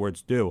give credit where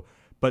it's due.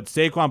 But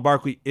Saquon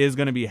Barkley is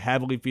going to be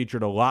heavily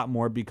featured a lot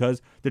more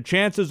because the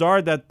chances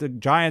are that the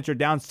Giants are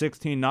down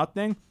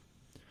 16-0.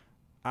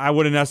 I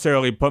wouldn't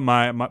necessarily put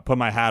my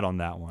hat on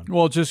that one.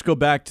 Well, just go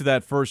back to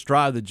that first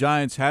drive. The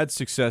Giants had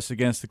success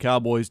against the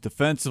Cowboys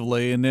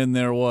defensively, and then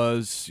there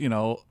was,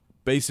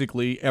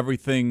 basically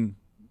everything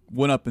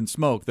went up in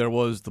smoke. There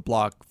was the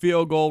blocked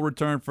field goal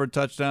return for a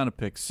touchdown, a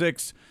pick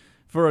six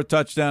for a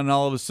touchdown, and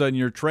all of a sudden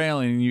you're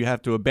trailing and you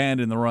have to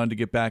abandon the run to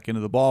get back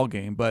into the ball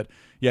game. But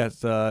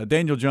yes,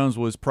 Daniel Jones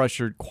was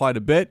pressured quite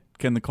a bit.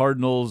 Can the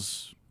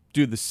Cardinals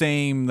do the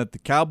same that the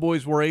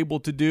Cowboys were able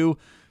to do?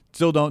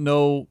 Still don't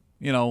know.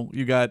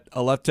 You got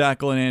a left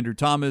tackle in Andrew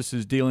Thomas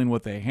who's dealing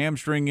with a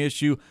hamstring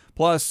issue.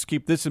 Plus,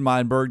 keep this in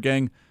mind, Bird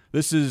Gang,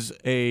 this is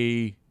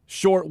a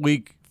short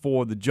week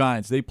for the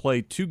Giants. They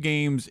play 2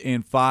 games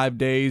in 5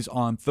 days.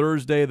 On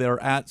Thursday, they're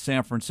at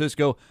San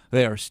Francisco.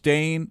 They are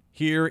staying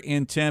here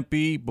in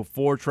Tempe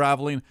before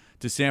traveling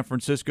to San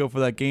Francisco for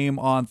that game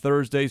on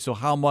Thursday. So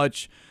how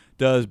much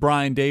does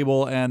Brian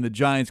Daboll and the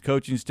Giants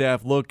coaching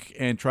staff look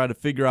and try to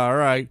figure out, all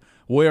right,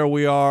 where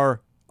we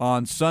are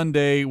on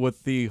Sunday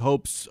with the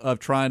hopes of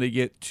trying to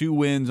get 2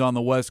 wins on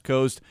the West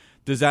Coast?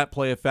 Does that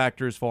play a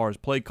factor as far as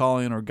play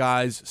calling or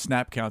guys'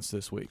 snap counts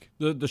this week?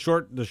 The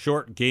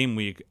short game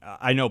week,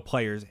 I know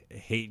players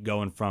hate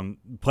going from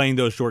playing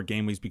those short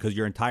game weeks because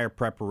your entire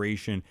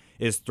preparation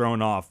is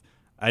thrown off.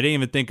 I didn't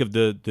even think of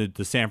the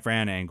San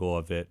Fran angle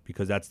of it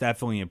because that's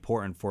definitely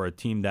important for a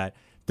team that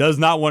does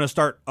not want to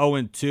start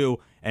 0-2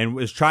 and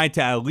is trying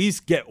to at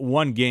least get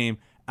 1 game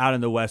out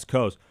on the West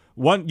Coast.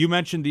 You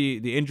mentioned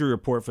the injury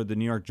report for the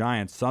New York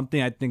Giants.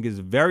 Something I think is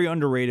very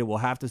underrated, we'll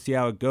have to see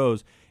how it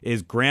goes,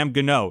 is Graham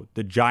Gano,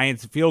 the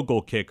Giants field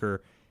goal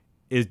kicker.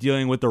 is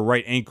dealing with the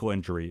right ankle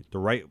injury. The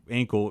right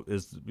ankle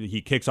is he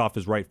kicks off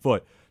his right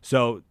foot.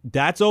 So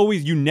that's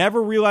always, you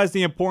never realize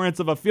the importance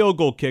of a field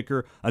goal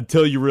kicker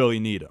until you really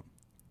need him.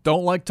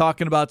 Don't like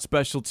talking about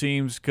special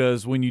teams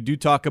because when you do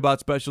talk about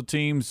special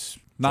teams,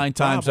 9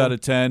 times out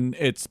of 10,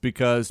 it's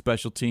because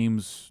special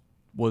teams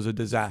was a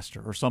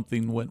disaster or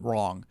something went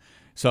wrong.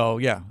 So,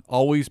 yeah,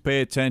 always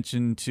pay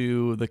attention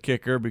to the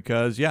kicker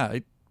because,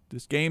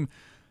 this game,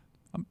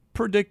 I'm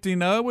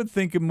predicting, I would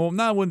think it more,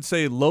 I wouldn't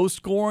say low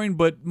scoring,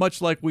 but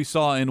much like we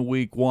saw in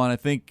week 1, I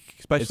think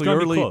especially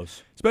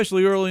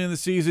early in the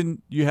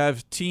season, you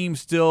have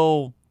teams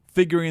still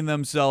figuring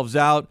themselves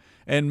out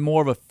and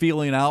more of a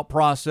feeling out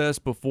process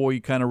before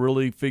you kind of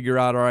really figure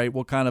out, all right,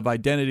 what kind of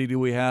identity do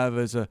we have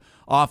as an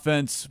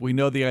offense? We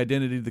know the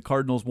identity the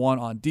Cardinals want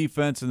on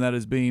defense, and that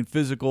is being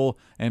physical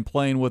and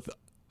playing with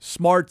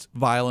smart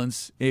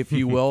violence, if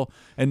you will,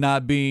 and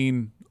not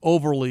being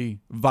overly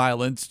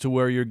violent to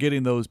where you're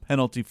getting those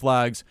penalty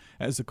flags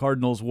as the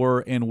Cardinals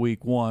were in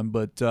week 1.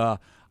 But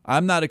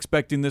I'm not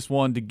expecting this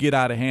one to get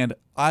out of hand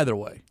either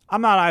way.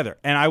 I'm not either.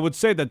 And I would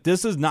say that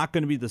this is not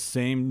going to be the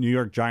same New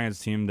York Giants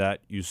team that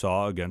you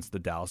saw against the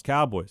Dallas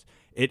Cowboys.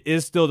 It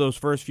is still those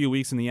first few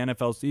weeks in the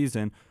NFL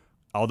season.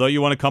 Although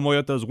you want to come away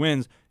with those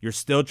wins, you're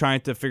still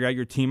trying to figure out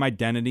your team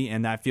identity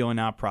and that feeling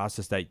out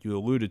process that you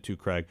alluded to,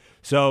 Craig.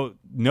 So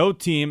no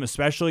team,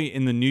 especially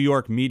in the New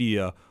York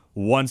media,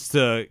 wants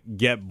to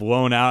get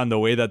blown out in the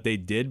way that they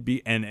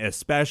did, and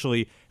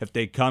especially if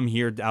they come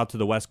here out to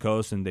the West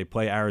Coast and they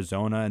play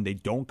Arizona and they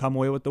don't come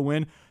away with the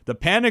win. The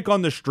panic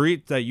on the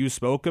street that you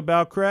spoke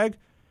about, Craig,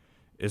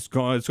 it's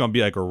going to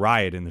be like a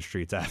riot in the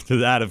streets after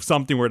that if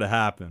something were to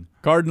happen.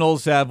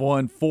 Cardinals have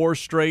won 4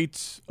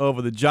 straight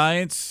over the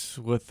Giants.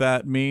 What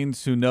that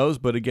means, who knows?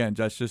 But again,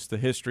 that's just the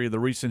history, the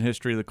recent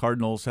history. The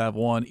Cardinals have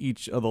won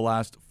each of the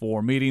last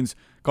 4 meetings.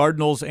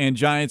 Cardinals and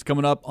Giants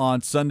coming up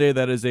on Sunday.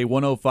 That is a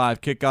 1:05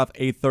 kickoff,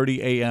 8:30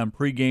 a.m.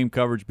 pregame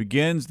coverage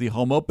begins, the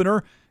home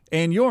opener,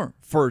 and your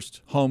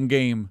first home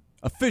game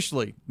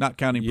officially, not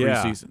counting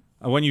preseason.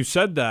 When you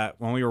said that,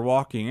 when we were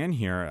walking in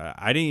here,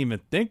 I didn't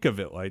even think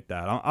of it like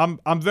that.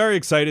 I'm very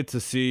excited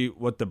to see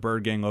what the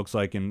Bird Gang looks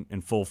like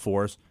in full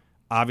force.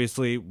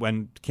 Obviously,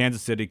 when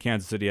Kansas City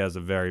has a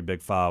very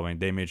big following.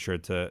 They made sure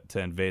to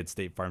invade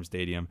State Farm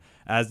Stadium.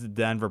 As the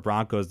Denver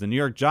Broncos, the New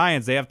York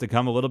Giants, they have to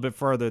come a little bit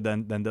further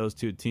than those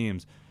two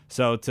teams.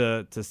 So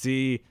to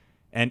see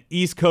an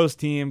East Coast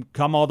team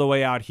come all the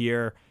way out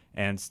here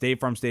and State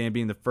Farm Stadium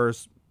being the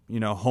first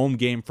home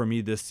game for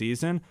me this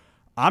season,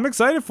 I'm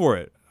excited for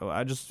it.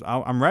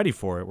 I'm ready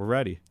for it. We're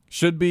ready.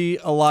 Should be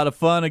a lot of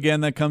fun. Again,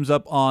 that comes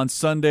up on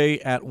Sunday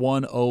at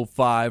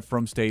 1:05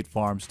 from State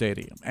Farm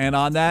Stadium. And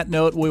on that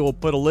note, we will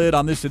put a lid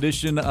on this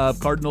edition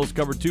of Cardinals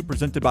Cover 2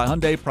 presented by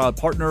Hyundai, proud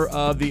partner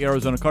of the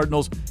Arizona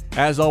Cardinals.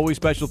 As always,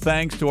 special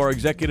thanks to our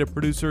executive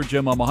producer,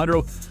 Jim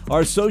Almohandro,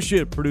 our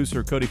associate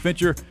producer, Cody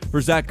Fincher. For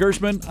Zach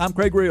Gershman, I'm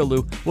Craig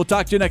Riolu. We'll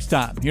talk to you next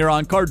time here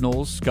on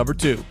Cardinals Cover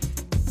 2.